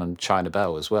guitar on China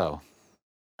Bell as well.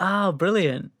 Oh,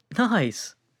 brilliant.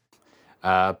 Nice.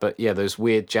 But yeah, those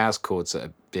weird jazz chords that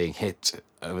are being hit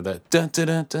over the dun dun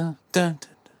dun dun dun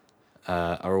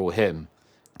are all him.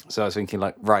 So I was thinking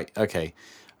like, right, okay,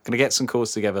 going to get some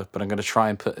chords together, but I'm going to try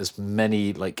and put as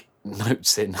many like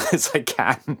notes in as I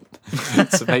can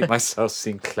to make myself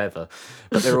seem clever.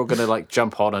 But they're all going to like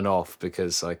jump on and off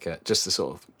because like just to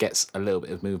sort of get a little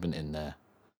bit of movement in there.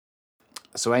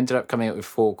 So I ended up coming up with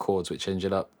 4 chords, which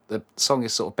ended up, the song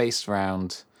is sort of based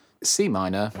around C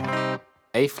minor,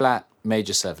 A flat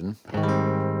major 7,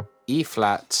 E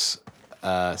flat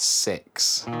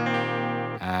 6,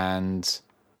 and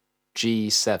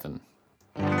G7.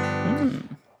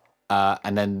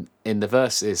 And then in the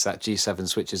verses, that G7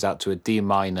 switches out to a D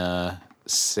minor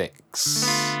 6,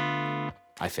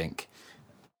 I think.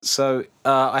 So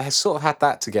I sort of had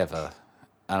that together.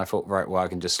 And I thought, right, well, I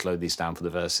can just slow these down for the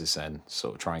verses and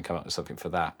sort of try and come up with something for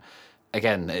that.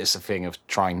 Again, it's a thing of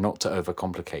trying not to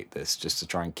overcomplicate this, just to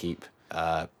try and keep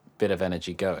a bit of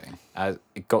energy going.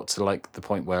 It got to like the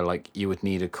point where like you would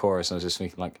need a chorus, and I was just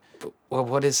thinking like, well,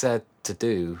 what is there to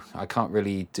do? I can't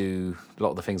really do a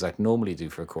lot of the things I'd normally do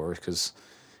for a chorus because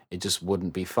it just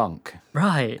wouldn't be funk.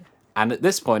 Right. And at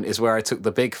this point is where I took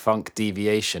the big funk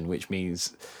deviation, which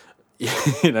means...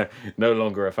 no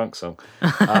longer a funk song.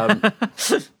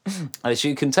 As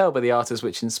you can tell by the artist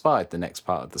which inspired the next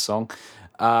part of the song,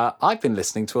 I've been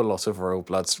listening to a lot of Royal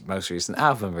Blood's most recent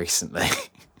album recently.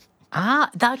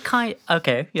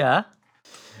 Okay, yeah.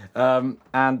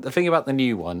 And the thing about the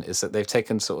new one is that they've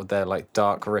taken sort of their like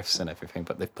dark riffs and everything,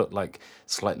 but they've put like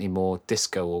slightly more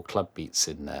disco or club beats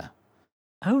in there.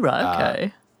 Oh, right,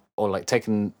 okay. Or like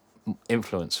taken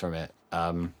influence from it.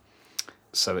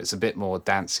 So it's a bit more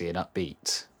dancey and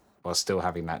upbeat while still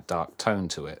having that dark tone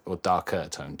to it, or darker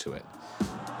tone to it.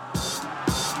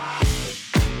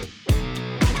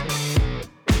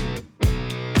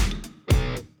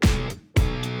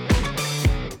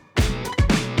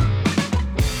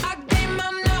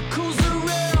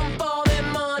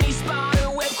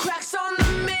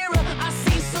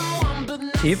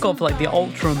 So you've got like the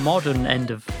ultra modern end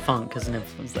of funk as an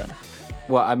influence there.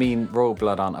 Well, I mean, Royal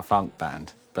Blood aren't a funk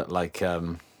band, but like,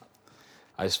 I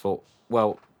just thought,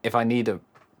 well, if I need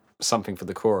something for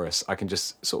the chorus, I can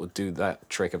just sort of do that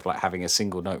trick of like having a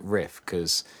single note riff,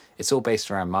 because it's all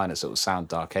based around minor, so it'll sound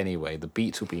dark anyway. The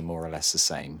beat will be more or less the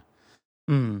same.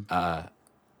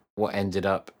 What ended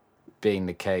up being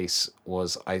the case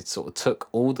was I sort of took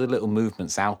all the little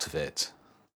movements out of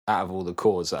all the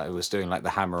chords that I was doing, like the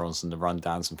hammer-ons and the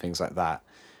rundowns and things like that,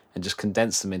 and just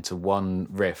condensed them into one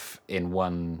riff in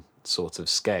one sort of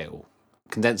scale.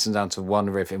 Condense them down to one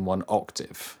riff in one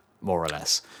octave, more or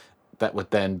less. That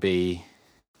would then be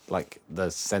like the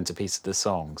centerpiece of the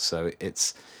song. So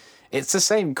it's the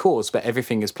same chords, but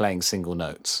everything is playing single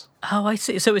notes. Oh, I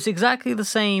see. So it's exactly the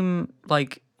same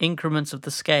like increments of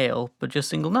the scale, but just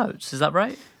single notes. Is that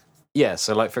right? Yeah.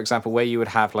 So like, for example, where you would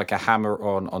have like a hammer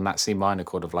on that C minor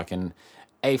chord of like an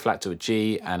A flat to a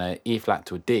G and an E flat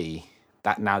to a D,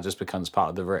 that now just becomes part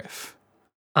of the riff.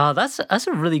 That's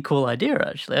a really cool idea,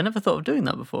 actually. I never thought of doing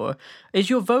that before. Is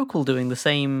your vocal doing the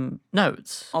same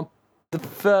notes? On the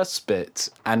first bit,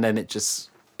 and then it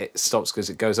stops because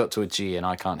it goes up to a G and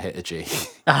I can't hit a G.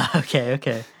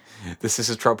 Okay. This is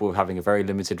the trouble with having a very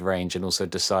limited range and also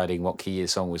deciding what key your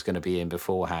song was going to be in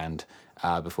beforehand,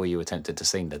 before you attempted to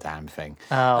sing the damn thing.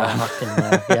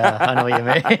 Yeah, I know what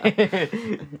you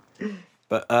mean.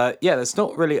 But yeah, there's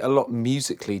not really a lot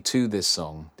musically to this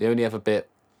song. The only other bit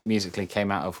musically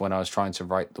came out of when I was trying to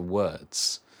write the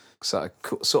words. So I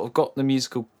sort of got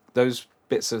those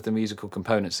bits of the musical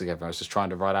components together. I was just trying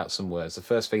to write out some words. The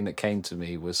first thing that came to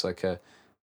me was like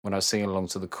when I was singing along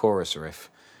to the chorus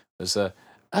riff, was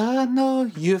I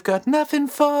know you've got nothing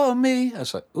for me. I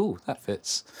was like, ooh, that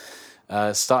fits.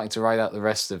 Starting to write out the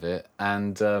rest of it,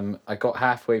 and I got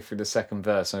halfway through the second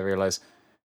verse and I realised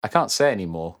I can't say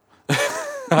anymore.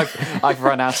 I've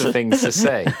run out of things to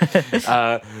say.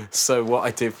 So what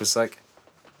I did was like,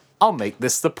 I'll make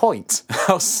this the point.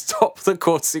 I'll stop the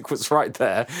chord sequence right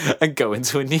there and go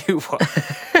into a new one.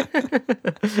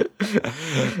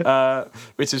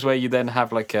 Which is where you then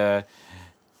have like a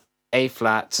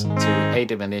flat to A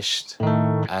diminished,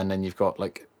 and then you've got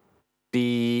like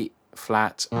B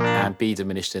flat and B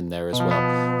diminished in there as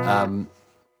well.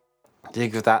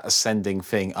 Think of that ascending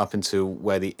thing up into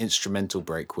where the instrumental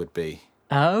break would be.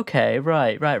 Okay,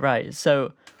 right.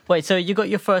 So, wait, so you got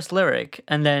your first lyric,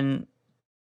 and then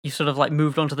you sort of like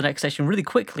moved on to the next section really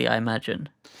quickly, I imagine.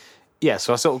 Yeah,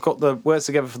 so I sort of got the words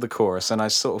together for the chorus, and I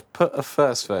sort of put a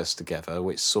first verse together,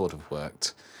 which sort of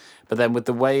worked. But then with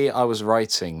the way I was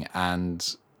writing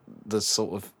and the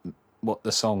sort of what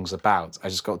the song's about, I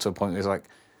just got to a point where it was like,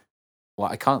 well,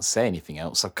 I can't say anything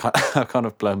else. I've kind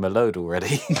of blown my load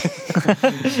already.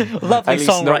 Lovely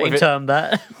songwriting term,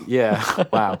 that. Yeah,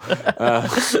 wow.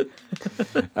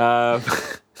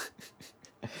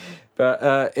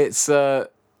 But it's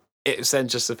then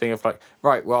just a thing of like,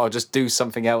 right, well, I'll just do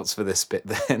something else for this bit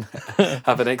then.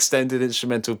 Have an extended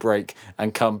instrumental break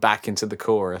and come back into the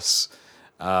chorus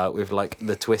with like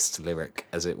the twist lyric,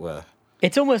 as it were.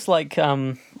 It's almost like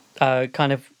kind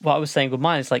of what I was saying with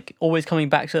mine. It's like always coming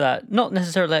back to that, not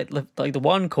necessarily like the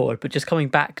one chord, but just coming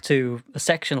back to a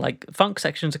section. Like funk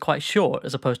sections are quite short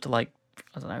as opposed to like,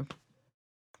 I don't know,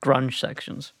 grunge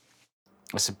sections.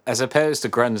 As opposed to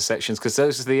grunge sections, because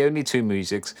those are the only two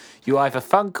musics. You either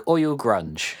funk or you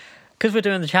grunge. Because we're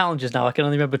doing the challenges now, I can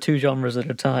only remember 2 genres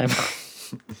at a time.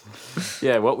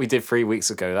 Yeah, what we did 3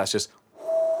 weeks ago, that's just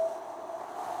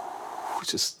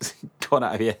gone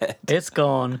out of your head. It's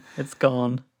gone. It's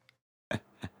gone.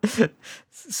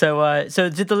 So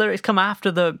did the lyrics come after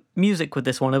the music with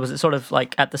this one, or was it sort of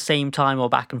like at the same time or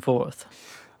back and forth?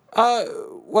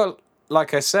 Well,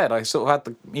 like I said, I sort of had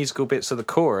the musical bits of the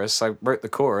chorus. I wrote the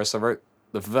chorus, I wrote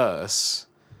the verse.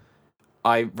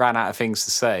 I ran out of things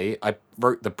to say. I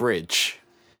wrote the bridge.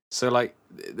 So, like,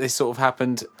 they sort of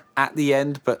happened at the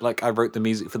end, but, like, I wrote the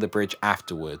music for the bridge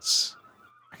afterwards.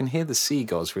 I can hear the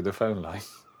seagulls through the phone line.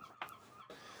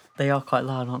 They are quite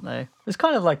loud, aren't they? It's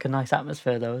kind of like a nice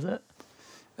atmosphere, though, is it?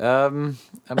 I mean,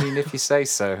 if you say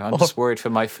so. I'm just worried for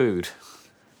my food.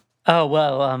 Oh,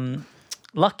 well,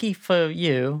 lucky for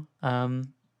you, you're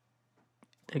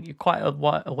quite a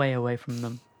way away from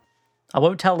them. I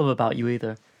won't tell them about you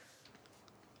either.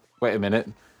 Wait a minute.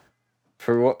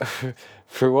 For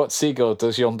what seagull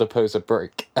does yonder pose a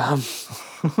break? I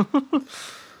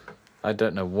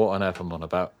don't know what on earth I'm on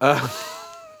about.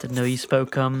 Didn't know you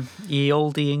spoke ye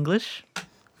olde English.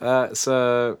 It's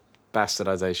a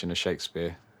bastardization of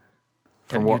Shakespeare.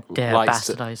 Don't you dare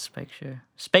bastardize Shakespeare.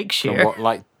 Shakespeare. From what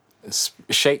like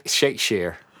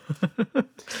Shakespeare.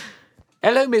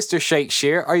 Hello, Mr.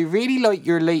 Shakespeare. I really like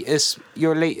your latest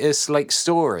like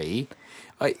story.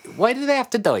 Why did they have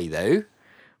to die though?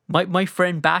 My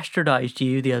friend bastardized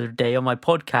you the other day on my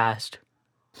podcast.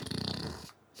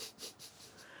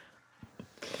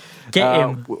 Get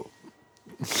him.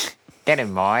 Get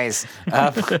him, boys.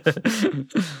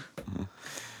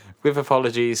 With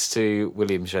apologies to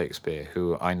William Shakespeare,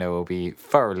 who I know will be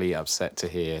thoroughly upset to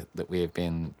hear that we have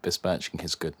been besmirching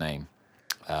his good name.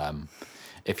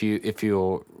 If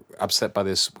you're upset by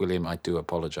this, William, I do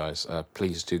apologise.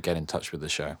 Please do get in touch with the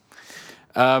show.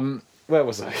 Where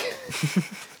was I?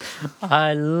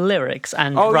 Lyrics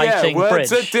and writing bridge.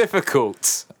 Words are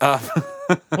difficult.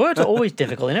 Words are always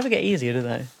difficult. They never get easier, do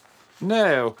they?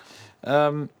 No.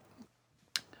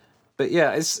 But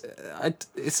yeah,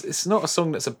 it's not a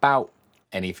song that's about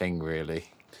anything really,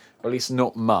 or at least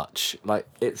not much. Like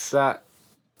it's that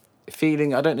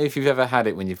feeling. I don't know if you've ever had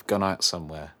it when you've gone out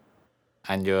somewhere,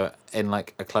 and you're in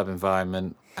like a club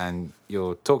environment, and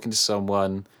you're talking to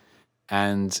someone,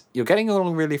 and you're getting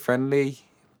along really friendly,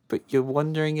 but you're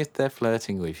wondering if they're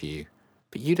flirting with you,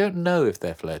 but you don't know if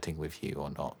they're flirting with you or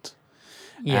not.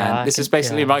 Yeah, and this is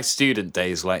basically my student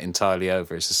days like entirely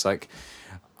over. It's just like,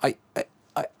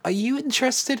 are you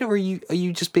interested, or are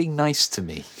you just being nice to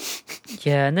me?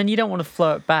 Yeah, and then you don't want to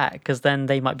flirt back because then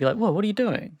they might be like, "Whoa, what are you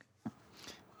doing?"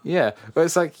 Yeah, but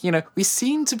it's like, we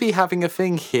seem to be having a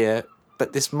thing here,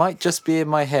 but this might just be in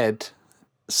my head,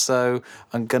 so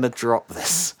I'm gonna drop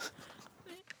this.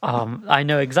 I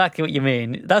know exactly what you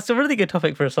mean. That's a really good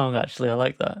topic for a song, actually. I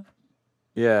like that.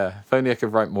 Yeah, if only I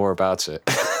could write more about it.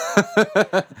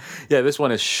 Yeah, this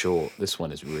one is short. This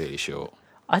one is really short.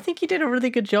 I think you did a really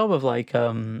good job of like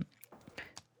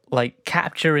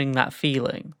capturing that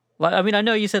feeling. Like, I mean, I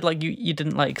know you said like you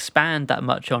didn't like expand that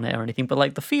much on it or anything, but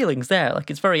like the feeling's there. Like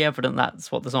it's very evident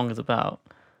that's what the song is about.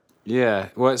 Yeah,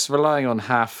 well, it's relying on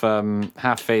half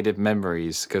faded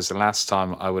memories, because the last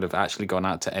time I would have actually gone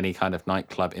out to any kind of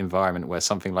nightclub environment where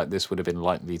something like this would have been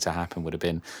likely to happen would have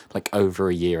been like over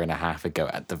a year and a half ago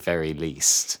at the very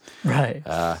least. Right.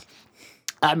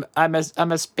 I'm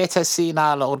a bitter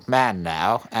senile old man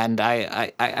now, and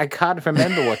I can't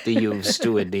remember what the youths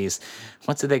do in these.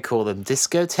 What do they call them?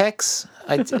 Discotheques?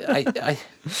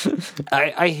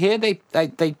 I hear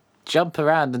they jump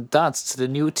around and dance to the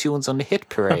new tunes on the hit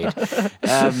parade.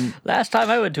 Last time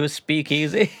I went to a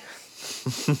speakeasy.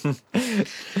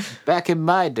 Back in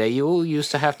my day, you all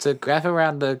used to have to grab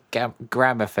around the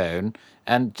gramophone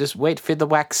and just wait for the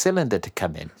wax cylinder to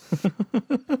come in.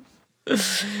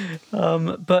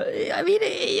 But I mean,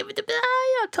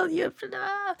 I'll tell you.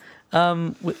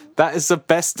 That is the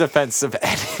best defense of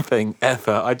anything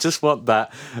ever. I just want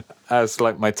that as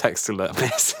like my text alert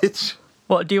message.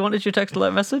 What do you want as your text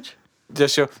alert message?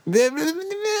 Just your.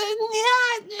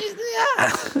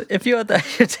 If you had that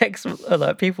your text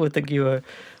alert, people would think you were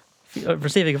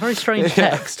receiving a very strange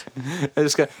text. I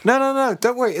just go, no,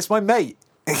 don't worry, it's my mate.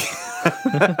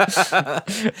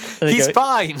 He's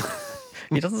fine.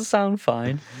 He doesn't sound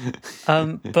fine.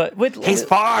 But he's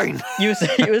fine. You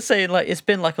were saying like it's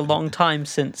been like a long time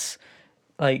since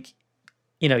like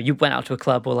you went out to a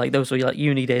club or like those were like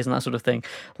uni days and that sort of thing.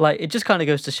 Like it just kind of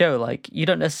goes to show like you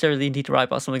don't necessarily need to write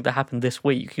about something that happened this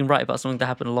week. You can write about something that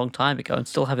happened a long time ago and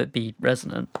still have it be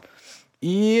resonant.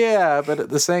 Yeah, but at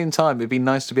the same time, it'd be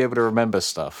nice to be able to remember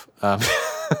stuff. But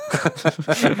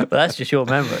that's just your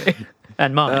memory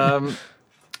and mine.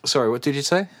 Sorry, what did you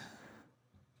say?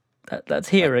 That's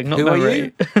hearing, not who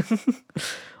memory. Are you?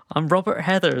 I'm Robert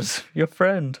Heathers, your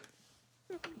friend.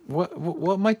 What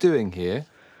am I doing here?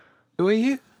 Who are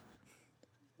you?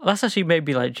 That's actually made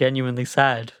me like genuinely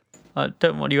sad. I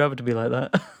don't want you ever to be like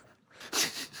that.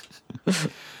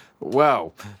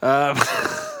 Well,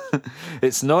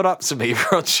 it's not up to me,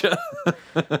 Roger.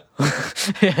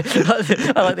 Yeah,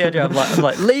 I like the idea. I'm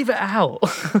like, leave it out.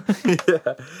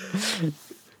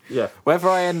 Yeah. Whether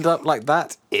I end up like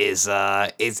that is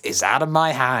out of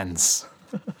my hands.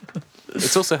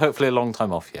 It's also hopefully a long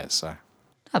time off yet, so.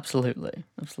 Absolutely.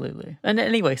 And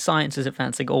anyway, science is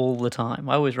advancing all the time.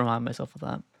 I always remind myself of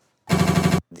that.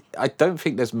 I don't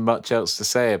think there's much else to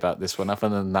say about this one other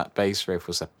than that bass riff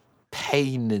was a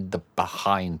pain in the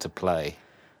behind to play.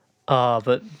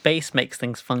 But bass makes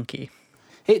things funky.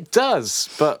 It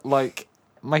does, but like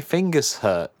my fingers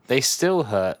hurt. They still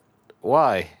hurt.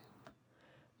 Why?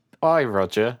 Why,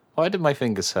 Roger? Why did my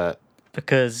fingers hurt?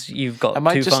 Because you've got Am too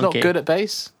I just funky. not good at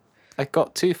bass? I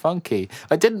got too funky.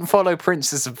 I didn't follow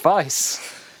Prince's advice.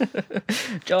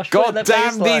 Josh, God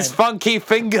damn these funky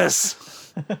fingers.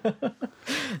 That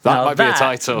might be a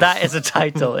title. That is a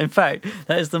title. In fact,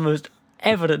 that is the most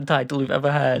evident title we've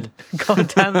ever had. God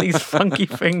damn these funky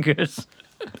fingers.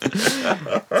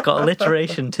 It's got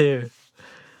alliteration too.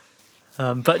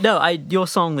 But no, your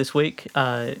song this week,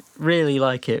 really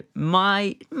like it.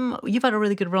 You've had a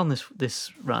really good run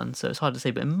this run, so it's hard to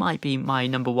say, but it might be my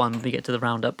number one when we get to the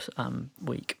roundup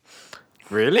week.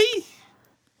 Really?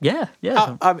 Yeah.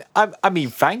 I mean,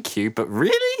 thank you, but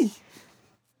really?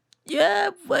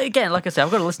 Yeah. Well, again, like I said,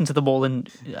 I've got to listen to them all in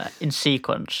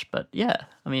sequence. But yeah,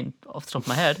 I mean, off the top of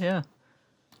my head, yeah.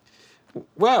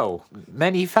 Well,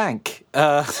 many thank.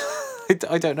 I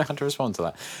don't know how to respond to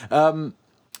that.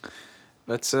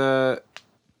 But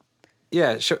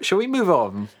yeah, shall we move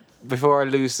on before I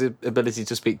lose the ability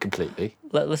to speak completely?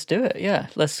 Let's do it, yeah.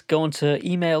 Let's go on to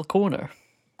email corner.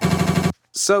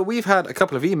 So we've had a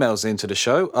couple of emails into the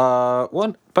show.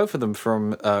 Both of them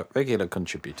from regular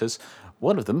contributors.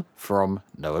 One of them from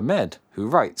Noah Med, who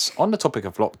writes, on the topic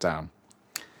of lockdown.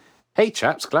 Hey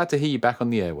chaps, glad to hear you back on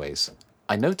the airways.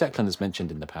 I know Declan has mentioned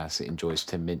in the past he enjoys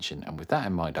Tim Minchin, and with that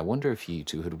in mind, I wonder if you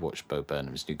two had watched Bo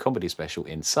Burnham's new comedy special,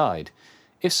 Inside.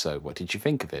 If so, what did you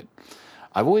think of it?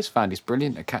 I've always found he's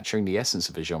brilliant at capturing the essence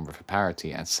of a genre for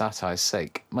parody and satire's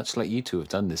sake, much like you two have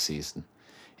done this season.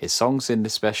 His songs in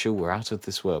this special were out of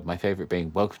this world, my favourite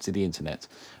being Welcome to the Internet,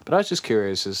 but I was just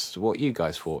curious as to what you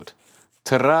guys thought.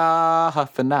 Ta-ra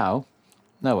for now,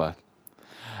 Noah.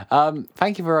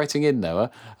 Thank you for writing in,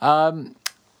 Noah.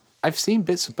 I've seen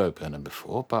bits of Bo Burnham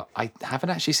before, but I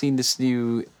haven't actually seen this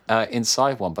new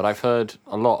Inside one, but I've heard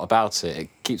a lot about it. It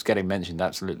keeps getting mentioned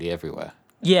absolutely everywhere.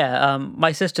 Yeah,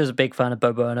 my sister's a big fan of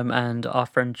Bo Burnham, and our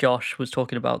friend Josh was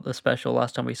talking about the special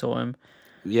last time we saw him.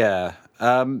 Yeah.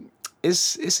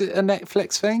 Is it a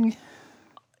Netflix thing?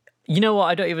 You know what?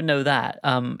 I don't even know that.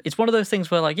 It's one of those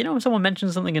things where, like, when someone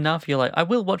mentions something enough, you're like, I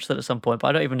will watch that at some point, but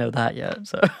I don't even know that yet.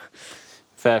 So,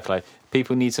 fair play.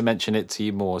 People need to mention it to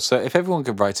you more. So if everyone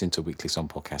could write into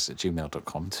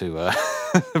weeklysongpodcast@gmail.com to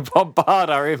bombard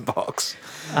our inbox.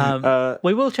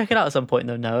 We will check it out at some point,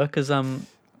 though, Noah, because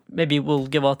maybe we'll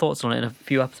give our thoughts on it in a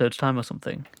few episodes' time or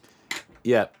something.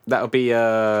 Yeah, that'll be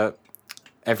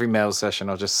every mail session.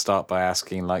 I'll just start by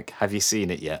asking, like, have you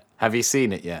seen it yet? Have you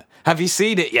seen it yet? Have you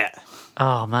seen it yet?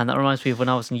 Oh, man, that reminds me of when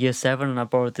I was in year 7 and I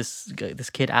borrowed this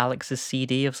kid Alex's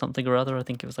CD of something or other. I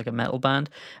think it was like a metal band.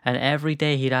 And every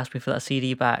day he'd ask me for that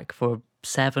CD back for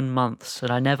 7 months. And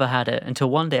I never had it until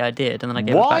one day I did. And then I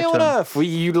gave it back to him. Why on earth were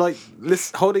you, like,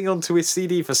 holding on to his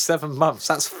CD for 7 months?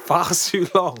 That's far too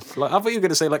long. Like, I thought you were going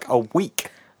to say, like, a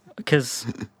week. Because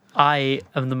I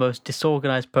am the most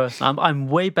disorganized person. I'm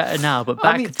way better now, but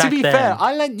back to be then, fair,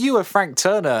 I lent you a Frank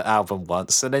Turner album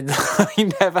once, and then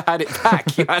you never had it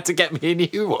back. You had to get me a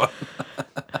new one.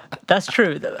 That's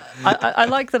true. I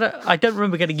like that. I don't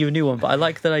remember getting you a new one, but I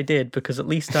like that I did because at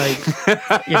least I,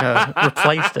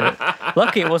 replaced it.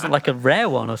 Lucky it wasn't like a rare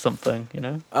one or something.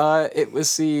 It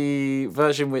was the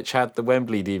version which had the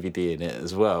Wembley DVD in it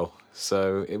as well,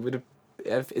 so it would have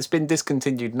it's been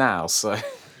discontinued now, so...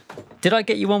 Did I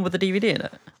get you one with the DVD in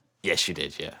it? Yes, you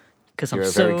did, yeah. Because I'm You're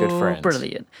a very good so friend.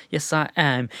 brilliant. Yes, I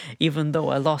am. Even though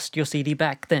I lost your CD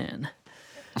back then.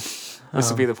 This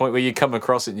would be the point where you come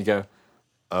across it and you go,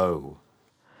 oh.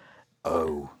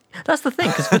 That's the thing,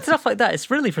 because with stuff like that,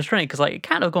 it's really frustrating, because like, it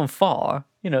can't have gone far.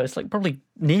 You know, it's like probably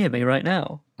near me right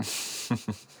now.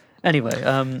 Anyway,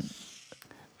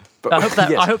 But, I hope that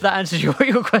yes. I hope that answers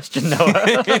your question, Noah.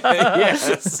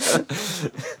 Yes.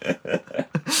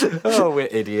 Oh, we're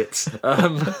idiots.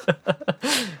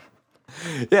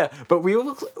 Yeah, but we've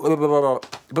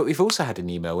also had an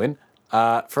email in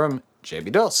from Jamie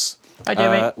Doss. Hi,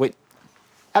 Jamie.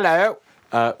 Hello.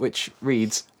 Which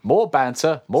reads, more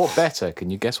banter, more better. Can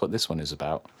you guess what this one is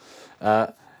about?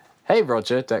 Hey,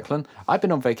 Roger, Declan. I've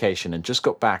been on vacation and just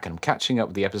got back, and I'm catching up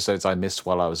with the episodes I missed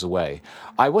while I was away.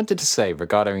 I wanted to say,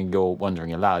 regarding your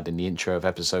Wondering Aloud in the intro of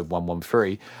episode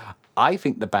 113, I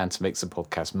think the banter makes the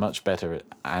podcast much better,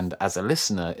 and as a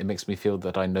listener, it makes me feel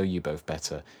that I know you both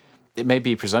better. It may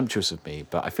be presumptuous of me,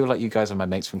 but I feel like you guys are my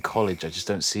mates from college I just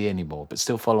don't see anymore, but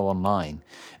still follow online.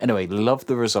 Anyway, love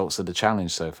the results of the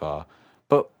challenge so far.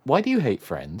 But why do you hate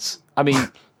Friends? I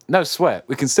mean, no sweat,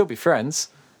 we can still be friends.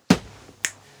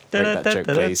 Break that joke,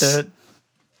 please.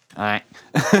 All right.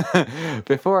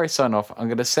 Before I sign off, I'm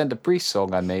going to send a brief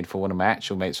song I made for one of my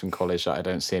actual mates from college that I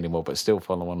don't see anymore, but still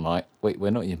follow online. Wait,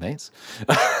 we're not your mates?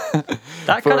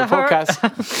 That kind of hurt.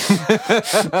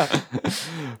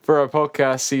 For a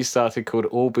podcast he started called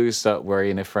All Boozed Up, where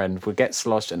he and a friend would get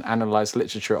sloshed and analyse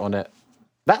literature on it.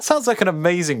 That sounds like an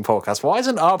amazing podcast. Why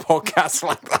isn't our podcast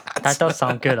like that? That does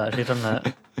sound good, actually, doesn't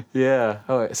it? Yeah.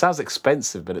 Oh, it sounds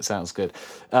expensive, but it sounds good.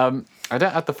 I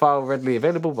don't have the file readily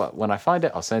available, but when I find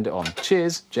it, I'll send it on.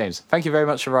 Cheers, James. Thank you very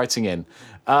much for writing in.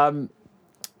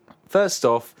 First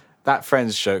off, that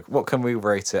Friends joke, what can we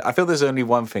rate it? I feel there's only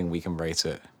one thing we can rate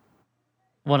it.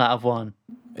 1 out of 1.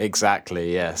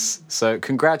 Exactly, yes. So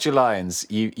congratulations,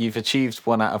 you've achieved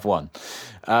 1 out of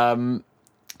 1.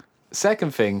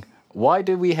 Second thing, why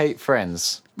do we hate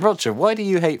Friends? Roger, why do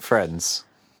you hate Friends?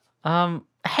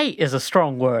 Hate is a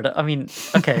strong word. I mean,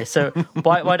 okay, so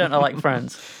why don't I like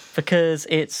Friends? Because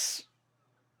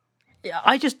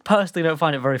I just personally don't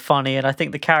find it very funny, and I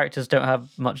think the characters don't have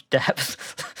much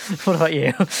depth. What about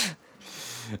you?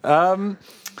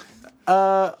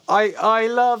 I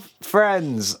love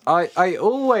Friends. I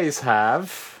always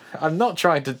have. I'm not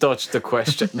trying to dodge the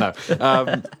question. No.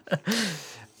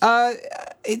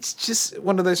 It's just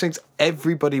one of those things.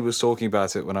 Everybody was talking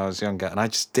about it when I was younger, and I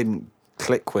just didn't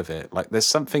click with it. Like, there's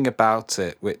something about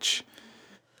it which,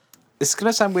 it's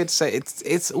gonna sound weird to say,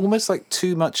 it's almost like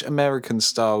too much American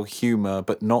style humor,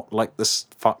 but not like the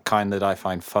kind that I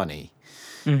find funny.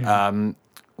 Mm-hmm.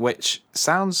 Which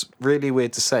sounds really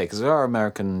weird to say, because there are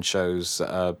American shows,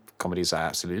 comedies I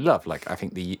absolutely love. Like, I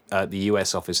think the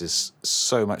US Office is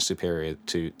so much superior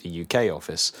to the UK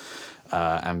Office,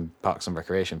 and Parks and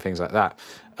Recreation, things like that.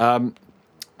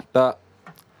 But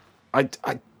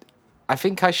I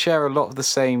think I share a lot of the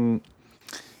same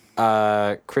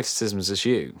criticisms as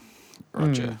you,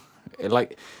 Roger.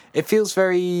 It feels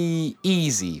very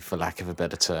easy, for lack of a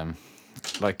better term.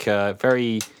 Like,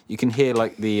 you can hear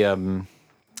like the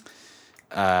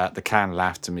canned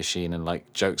laughter machine, and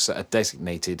like jokes that are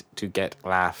designated to get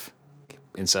laugh,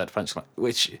 insert punchline,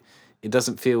 which it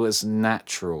doesn't feel as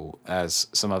natural as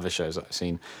some other shows that I've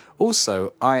seen.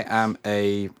 Also, I am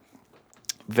a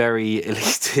very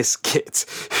elitist kid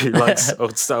who likes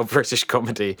old style British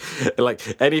comedy.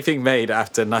 Like, anything made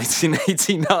after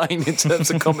 1989 in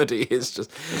terms of comedy is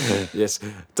just, yes,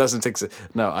 doesn't exist.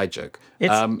 No, I joke.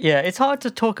 It's hard to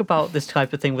talk about this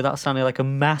type of thing without sounding like a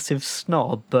massive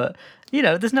snob, but you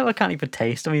know, there's no accounting for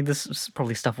taste. I mean, there's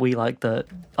probably stuff we like that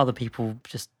other people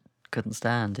just couldn't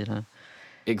stand, you know.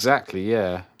 Exactly,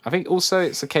 yeah. I think also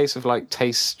it's a case of like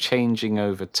tastes changing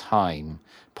over time,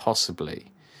 possibly.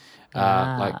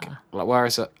 Like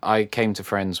whereas I came to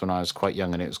Friends when I was quite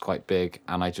young and it was quite big,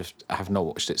 and I have not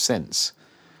watched it since.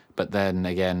 But then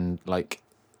again, like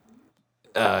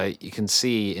you can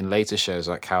see in later shows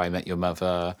like How I Met Your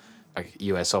Mother, like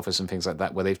US Office and things like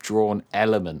that, where they've drawn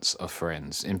elements of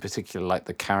Friends, in particular like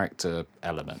the character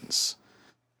elements.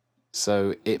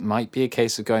 So it might be a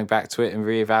case of going back to it and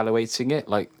reevaluating it,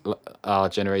 like our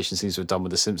generation seems to have done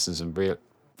with The Simpsons, and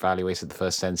reevaluated the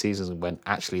first 10 seasons and went,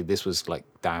 actually, this was like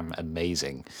damn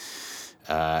amazing.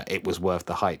 It was worth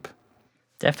the hype.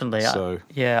 Definitely. So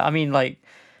I mean, like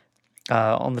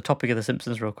on the topic of The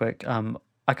Simpsons, real quick,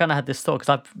 I kind of had this thought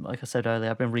because like I said earlier,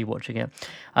 I've been rewatching it.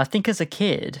 I think as a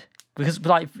kid, because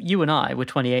like you and I, we're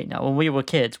 28 now. When we were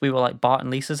kids, we were like Bart and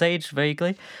Lisa's age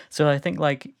vaguely. So I think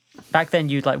like back then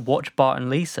you'd like watch Bart and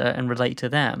Lisa and relate to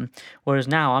them, whereas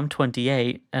now I'm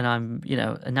 28 and I'm,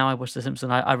 and now I watch The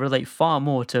Simpsons. I relate far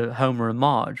more to Homer and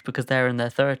Marge because they're in their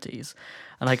 30s,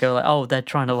 and I go like, oh, they're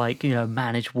trying to like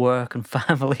manage work and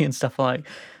family and stuff like.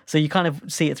 So you kind of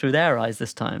see it through their eyes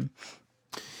this time.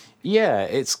 Yeah,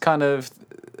 it's kind of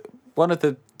one of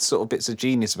the sort of bits of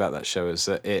genius about that show is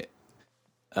that it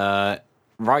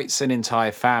writes an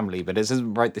entire family, but it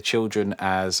doesn't write the children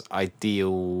as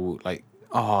ideal, like,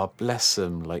 oh, bless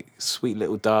them, like sweet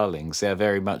little darlings. They're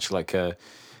very much like a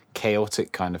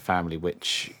chaotic kind of family,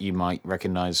 which you might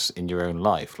recognize in your own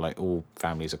life. Like all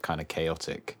families are kind of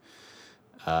chaotic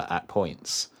at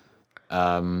points.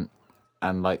 And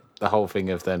like the whole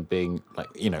thing of them being like,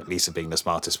 Lisa being the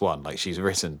smartest one, like she's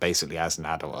written basically as an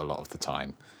adult a lot of the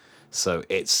time. So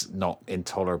it's not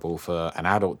intolerable for an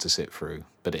adult to sit through,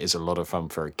 but it is a lot of fun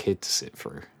for a kid to sit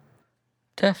through.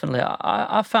 Definitely.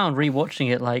 I found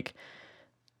rewatching it, like,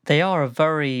 they are a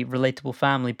very relatable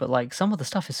family, but, like, some of the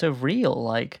stuff is so real.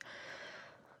 Like,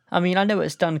 I mean, I know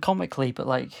it's done comically, but,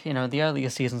 like, the earlier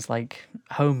seasons, like,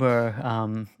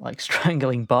 Homer, like,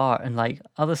 strangling Bart and, like,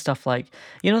 other stuff, like,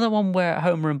 the one where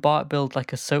Homer and Bart build,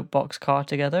 like, a soapbox car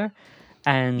together?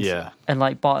 And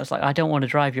like Bart's like, I don't want to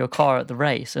drive your car at the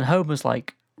race, and Homer's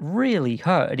like really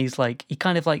hurt, and he's like, he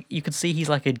kind of like, you could see he's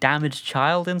like a damaged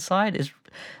child inside.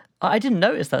 I didn't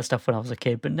notice that stuff when I was a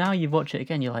kid, but now you watch it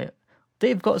again, you're like,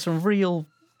 they've got some real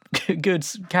good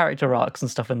character arcs and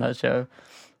stuff in that show.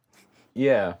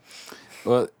 Yeah,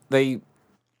 well, they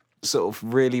sort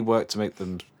of really worked to make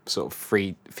them sort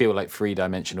of feel like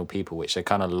three-dimensional people, which they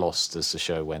kind of lost as the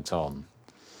show went on.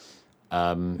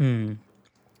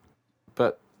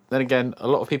 But then again, a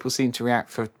lot of people seem to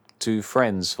react to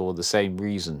Friends for the same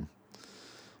reason.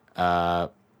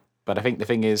 But I think the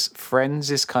thing is, Friends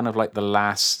is kind of like the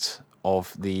last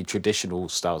of the traditional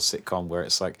style sitcom where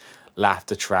it's like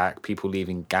laughter track, people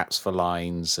leaving gaps for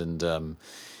lines and,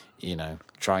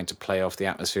 trying to play off the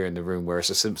atmosphere in the room, whereas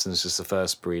The Simpsons is the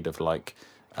first breed of like,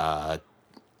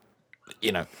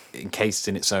 encased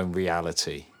in its own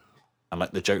reality. And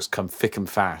like the jokes come thick and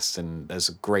fast, and there's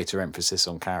a greater emphasis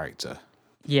on character.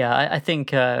 Yeah, I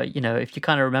think if you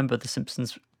kind of remember The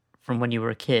Simpsons from when you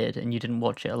were a kid and you didn't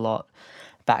watch it a lot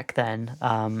back then,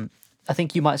 I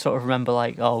think you might sort of remember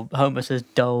like, oh, Homer says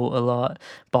 "dough" a lot,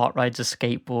 Bart rides a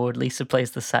skateboard, Lisa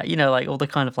plays the sax, like all the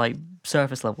kind of like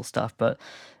surface level stuff. But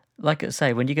like I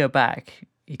say, when you go back,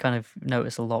 you kind of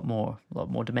notice a lot more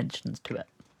dimensions to it.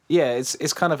 Yeah,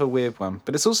 it's kind of a weird one,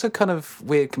 but it's also kind of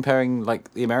weird comparing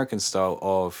like the American style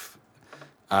of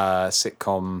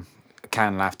sitcom,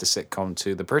 canned laughter sitcom,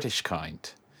 to the British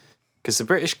kind, because the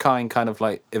British kind of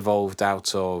like evolved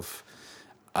out of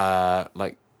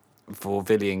like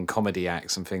vaudevillian comedy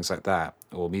acts and things like that,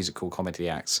 or musical comedy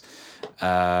acts,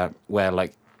 where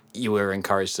like you were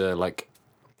encouraged to like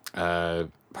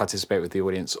participate with the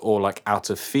audience, or like out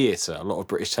of theatre. A lot of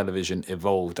British television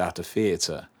evolved out of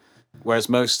theatre. Whereas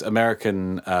most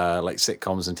American like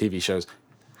sitcoms and TV shows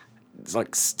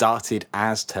like started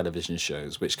as television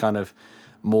shows, which kind of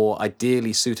more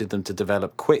ideally suited them to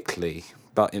develop quickly.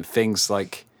 But in things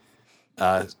like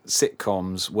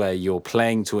sitcoms where you're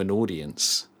playing to an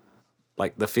audience,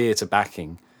 like the theatre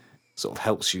backing sort of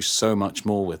helps you so much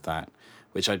more with that,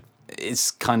 which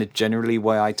is kind of generally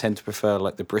why I tend to prefer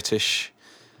like the British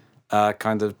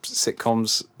kind of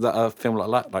sitcoms that are filmed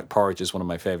like that. Like Porridge is one of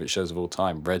my favourite shows of all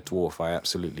time. Red Dwarf I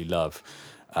absolutely love.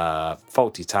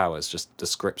 Fawlty Towers, just the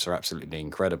scripts are absolutely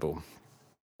incredible.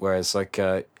 Whereas like,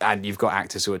 and you've got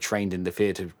actors who are trained in the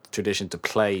theatre tradition to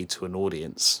play to an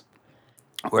audience.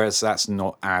 Whereas that's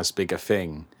not as big a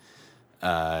thing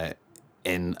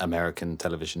in American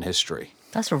television history.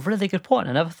 That's a really good point.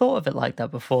 I never thought of it like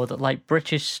that before, that like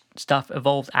British stuff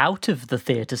evolved out of the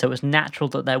theatre, so it's natural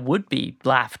that there would be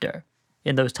laughter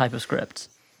in those type of scripts.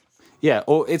 Yeah,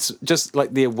 or it's just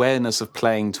like the awareness of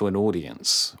playing to an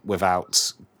audience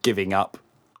without giving up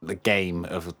the game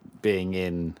of being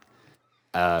in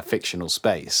fictional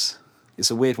space.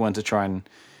 It's a weird one to try and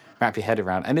wrap your head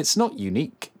around, and it's not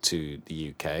unique to the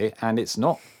UK, and it's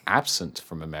not absent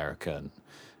from American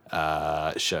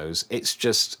shows. It's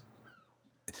just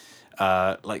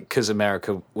like, because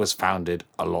America was founded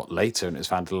a lot later, and it was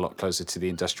founded a lot closer to the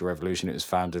Industrial Revolution, it was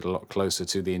founded a lot closer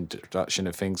to the introduction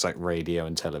of things like radio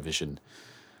and television,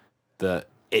 that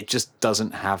it just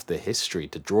doesn't have the history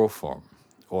to draw from,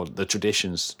 or the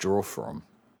traditions to draw from,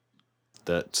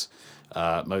 that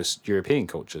most European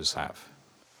cultures have.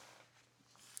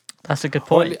 That's a good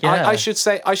point. Yeah. I should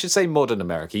say modern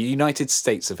America, United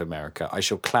States of America. I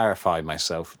shall clarify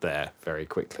myself there very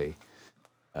quickly,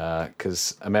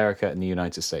 because America and the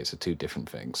United States are two different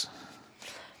things.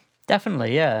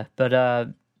 Definitely, yeah.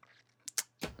 But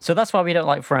So that's why we don't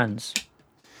like Friends.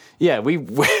 Yeah, we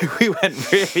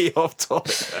went really off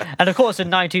topic there. And of course, in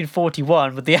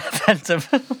 1941, with the advent of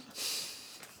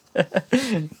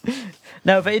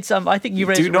no, but it's I think you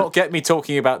raised. Do not get me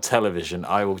talking about television.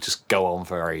 I will just go on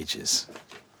for ages.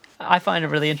 I find it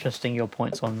really interesting your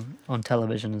points on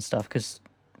television and stuff because,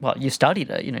 well, you studied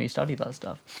it. You studied that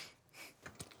stuff.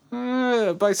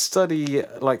 I study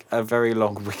like a very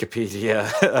long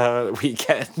Wikipedia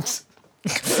weekend.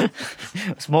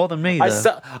 It's more than me,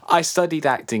 though. I studied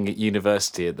acting at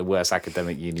university at the worst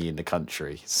academic uni in the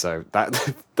country. So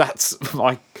that's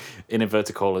my in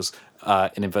inverted commas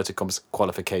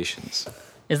qualifications.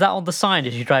 Is that on the sign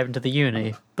as you drive into the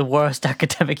uni? The worst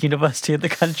academic university in the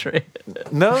country?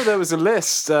 No, there was a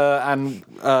list, and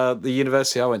the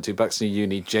university I went to, Buxton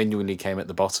Uni, genuinely came at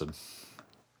the bottom.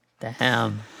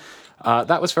 Damn.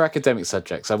 That was for academic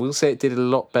subjects. I will say it did a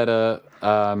lot better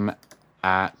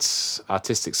at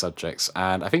artistic subjects,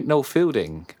 and I think Noel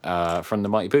Fielding from the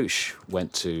Mighty Boosh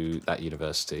went to that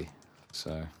university.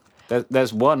 So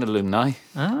there's one alumni.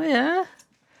 Oh, yeah.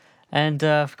 And,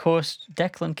 of course,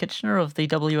 Declan Kitchener of the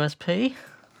WSP.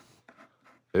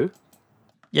 Who?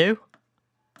 You?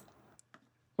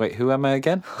 Wait, who am I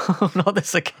again? Oh, not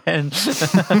this again. So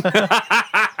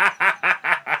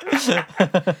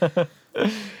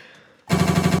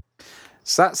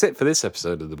that's it for this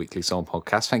episode of the Weekly Song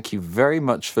Podcast. Thank you very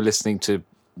much for listening to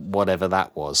whatever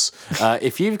that was.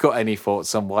 If you've got any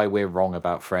thoughts on why we're wrong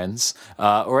about Friends,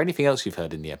 or anything else you've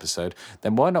heard in the episode,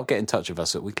 then why not get in touch with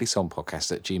us at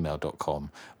weeklysongpodcast@gmail.com,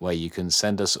 where you can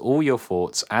send us all your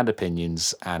thoughts and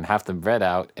opinions and have them read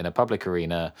out in a public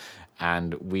arena,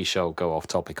 and we shall go off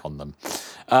topic on them.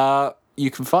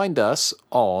 You can find us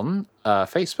on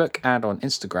Facebook and on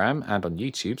Instagram and on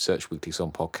YouTube. Search Weekly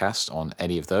Song Podcast on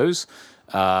any of those.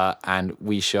 And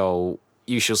you shall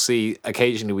see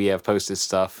occasionally we have posted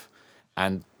stuff,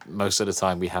 and most of the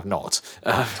time we have not,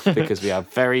 because we are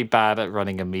very bad at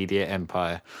running a media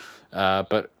empire.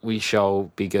 But we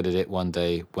shall be good at it one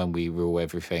day when we rule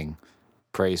everything.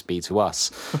 Praise be to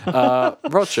us.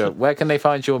 Roger, where can they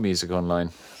find your music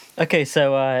online? Okay,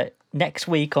 so next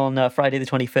week on Friday the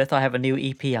 25th, I have a new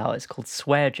EP out. It's called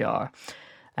Swear Jar,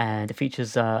 and it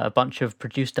features a bunch of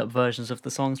produced up versions of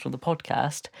the songs from the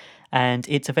podcast, and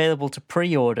it's available to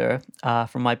pre-order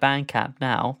from my Bandcamp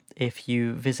now. If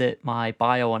you visit my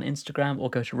bio on Instagram or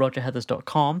go to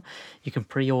rogerheathers.com, you can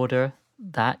pre-order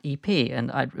that EP, and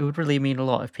it would really mean a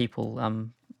lot if people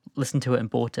listened to it and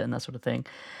bought it and that sort of thing.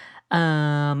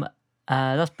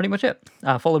 That's pretty much it.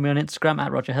 Follow me on Instagram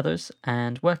at rogerheathers,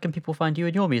 and where can people find you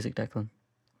and your music, Declan?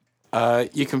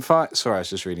 You can find. Sorry, I was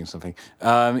just reading something.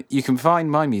 You can find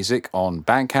my music on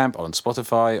Bandcamp, on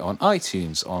Spotify, on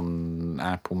iTunes, on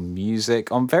Apple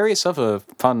Music, on various other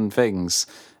fun things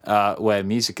where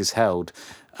music is held.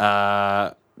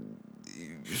 That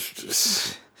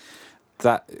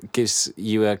gives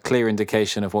you a clear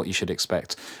indication of what you should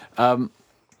expect.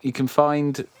 You can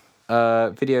find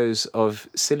videos of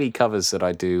silly covers that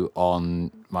I do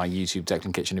on my YouTube,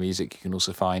 Declan Kitchener Music. You can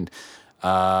also find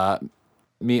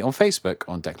me on Facebook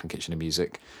on Declan Kitchener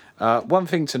Music. One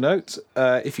thing to note,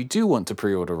 if you do want to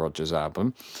pre-order Roger's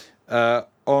album,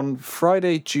 on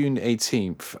Friday, June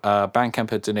 18th,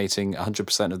 Bandcamp are donating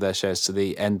 100% of their shares to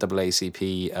the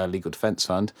NAACP Legal Defence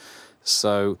Fund.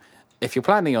 So if you're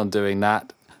planning on doing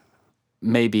that,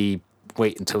 maybe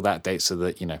wait until that date so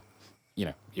that,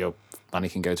 your money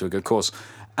can go to a good cause.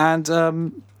 And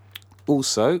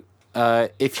also,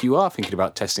 if you are thinking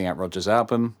about testing out Roger's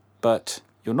album, but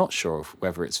you're not sure of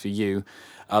whether it's for you,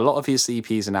 a lot of his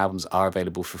EPs and albums are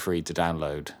available for free to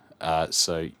download,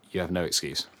 so you have no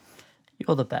excuse.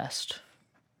 You're the best.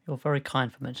 You're very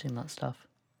kind for mentioning that stuff.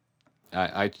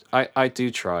 I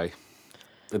do try.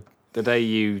 The day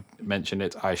you mention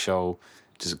it, I shall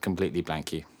just completely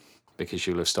blank you, because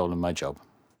you'll have stolen my job.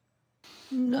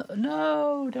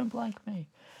 No, don't blank me.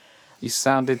 You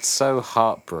sounded so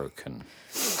heartbroken.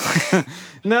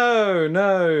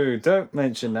 No, don't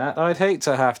mention that. I'd hate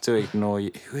to have to ignore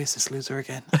you. Who is this loser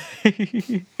again?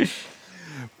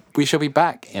 We shall be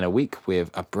back in a week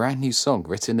with a brand new song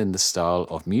written in the style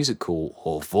of musical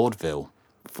or vaudeville.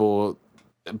 For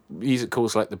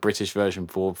musicals like the British version,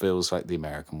 vaudeville's like the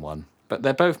American one. But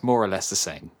they're both more or less the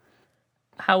same.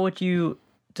 How would you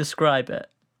describe it?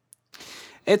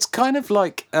 It's kind of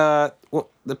like what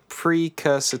the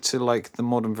precursor to like the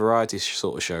modern variety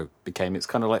sort of show became. It's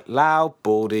kind of like loud,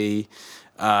 bawdy,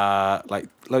 like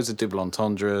loads of double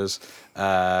entendres.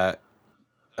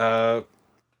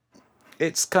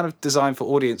 It's kind of designed for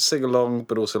audience sing-along,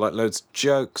 but also like loads of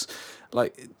jokes.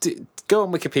 Like, go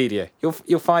on Wikipedia.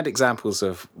 You'll find examples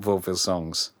of vaudeville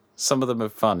songs. Some of them are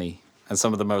funny, and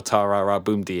some of them are ta-ra-ra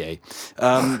boom da.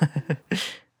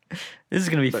 This is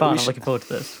going to be fun. I'm looking forward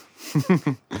to this.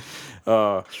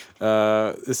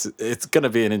 It's going to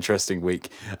be an interesting week.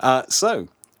 So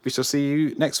we shall see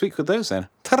you next week with those then.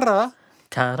 Ta-ra!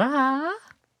 Ta-da!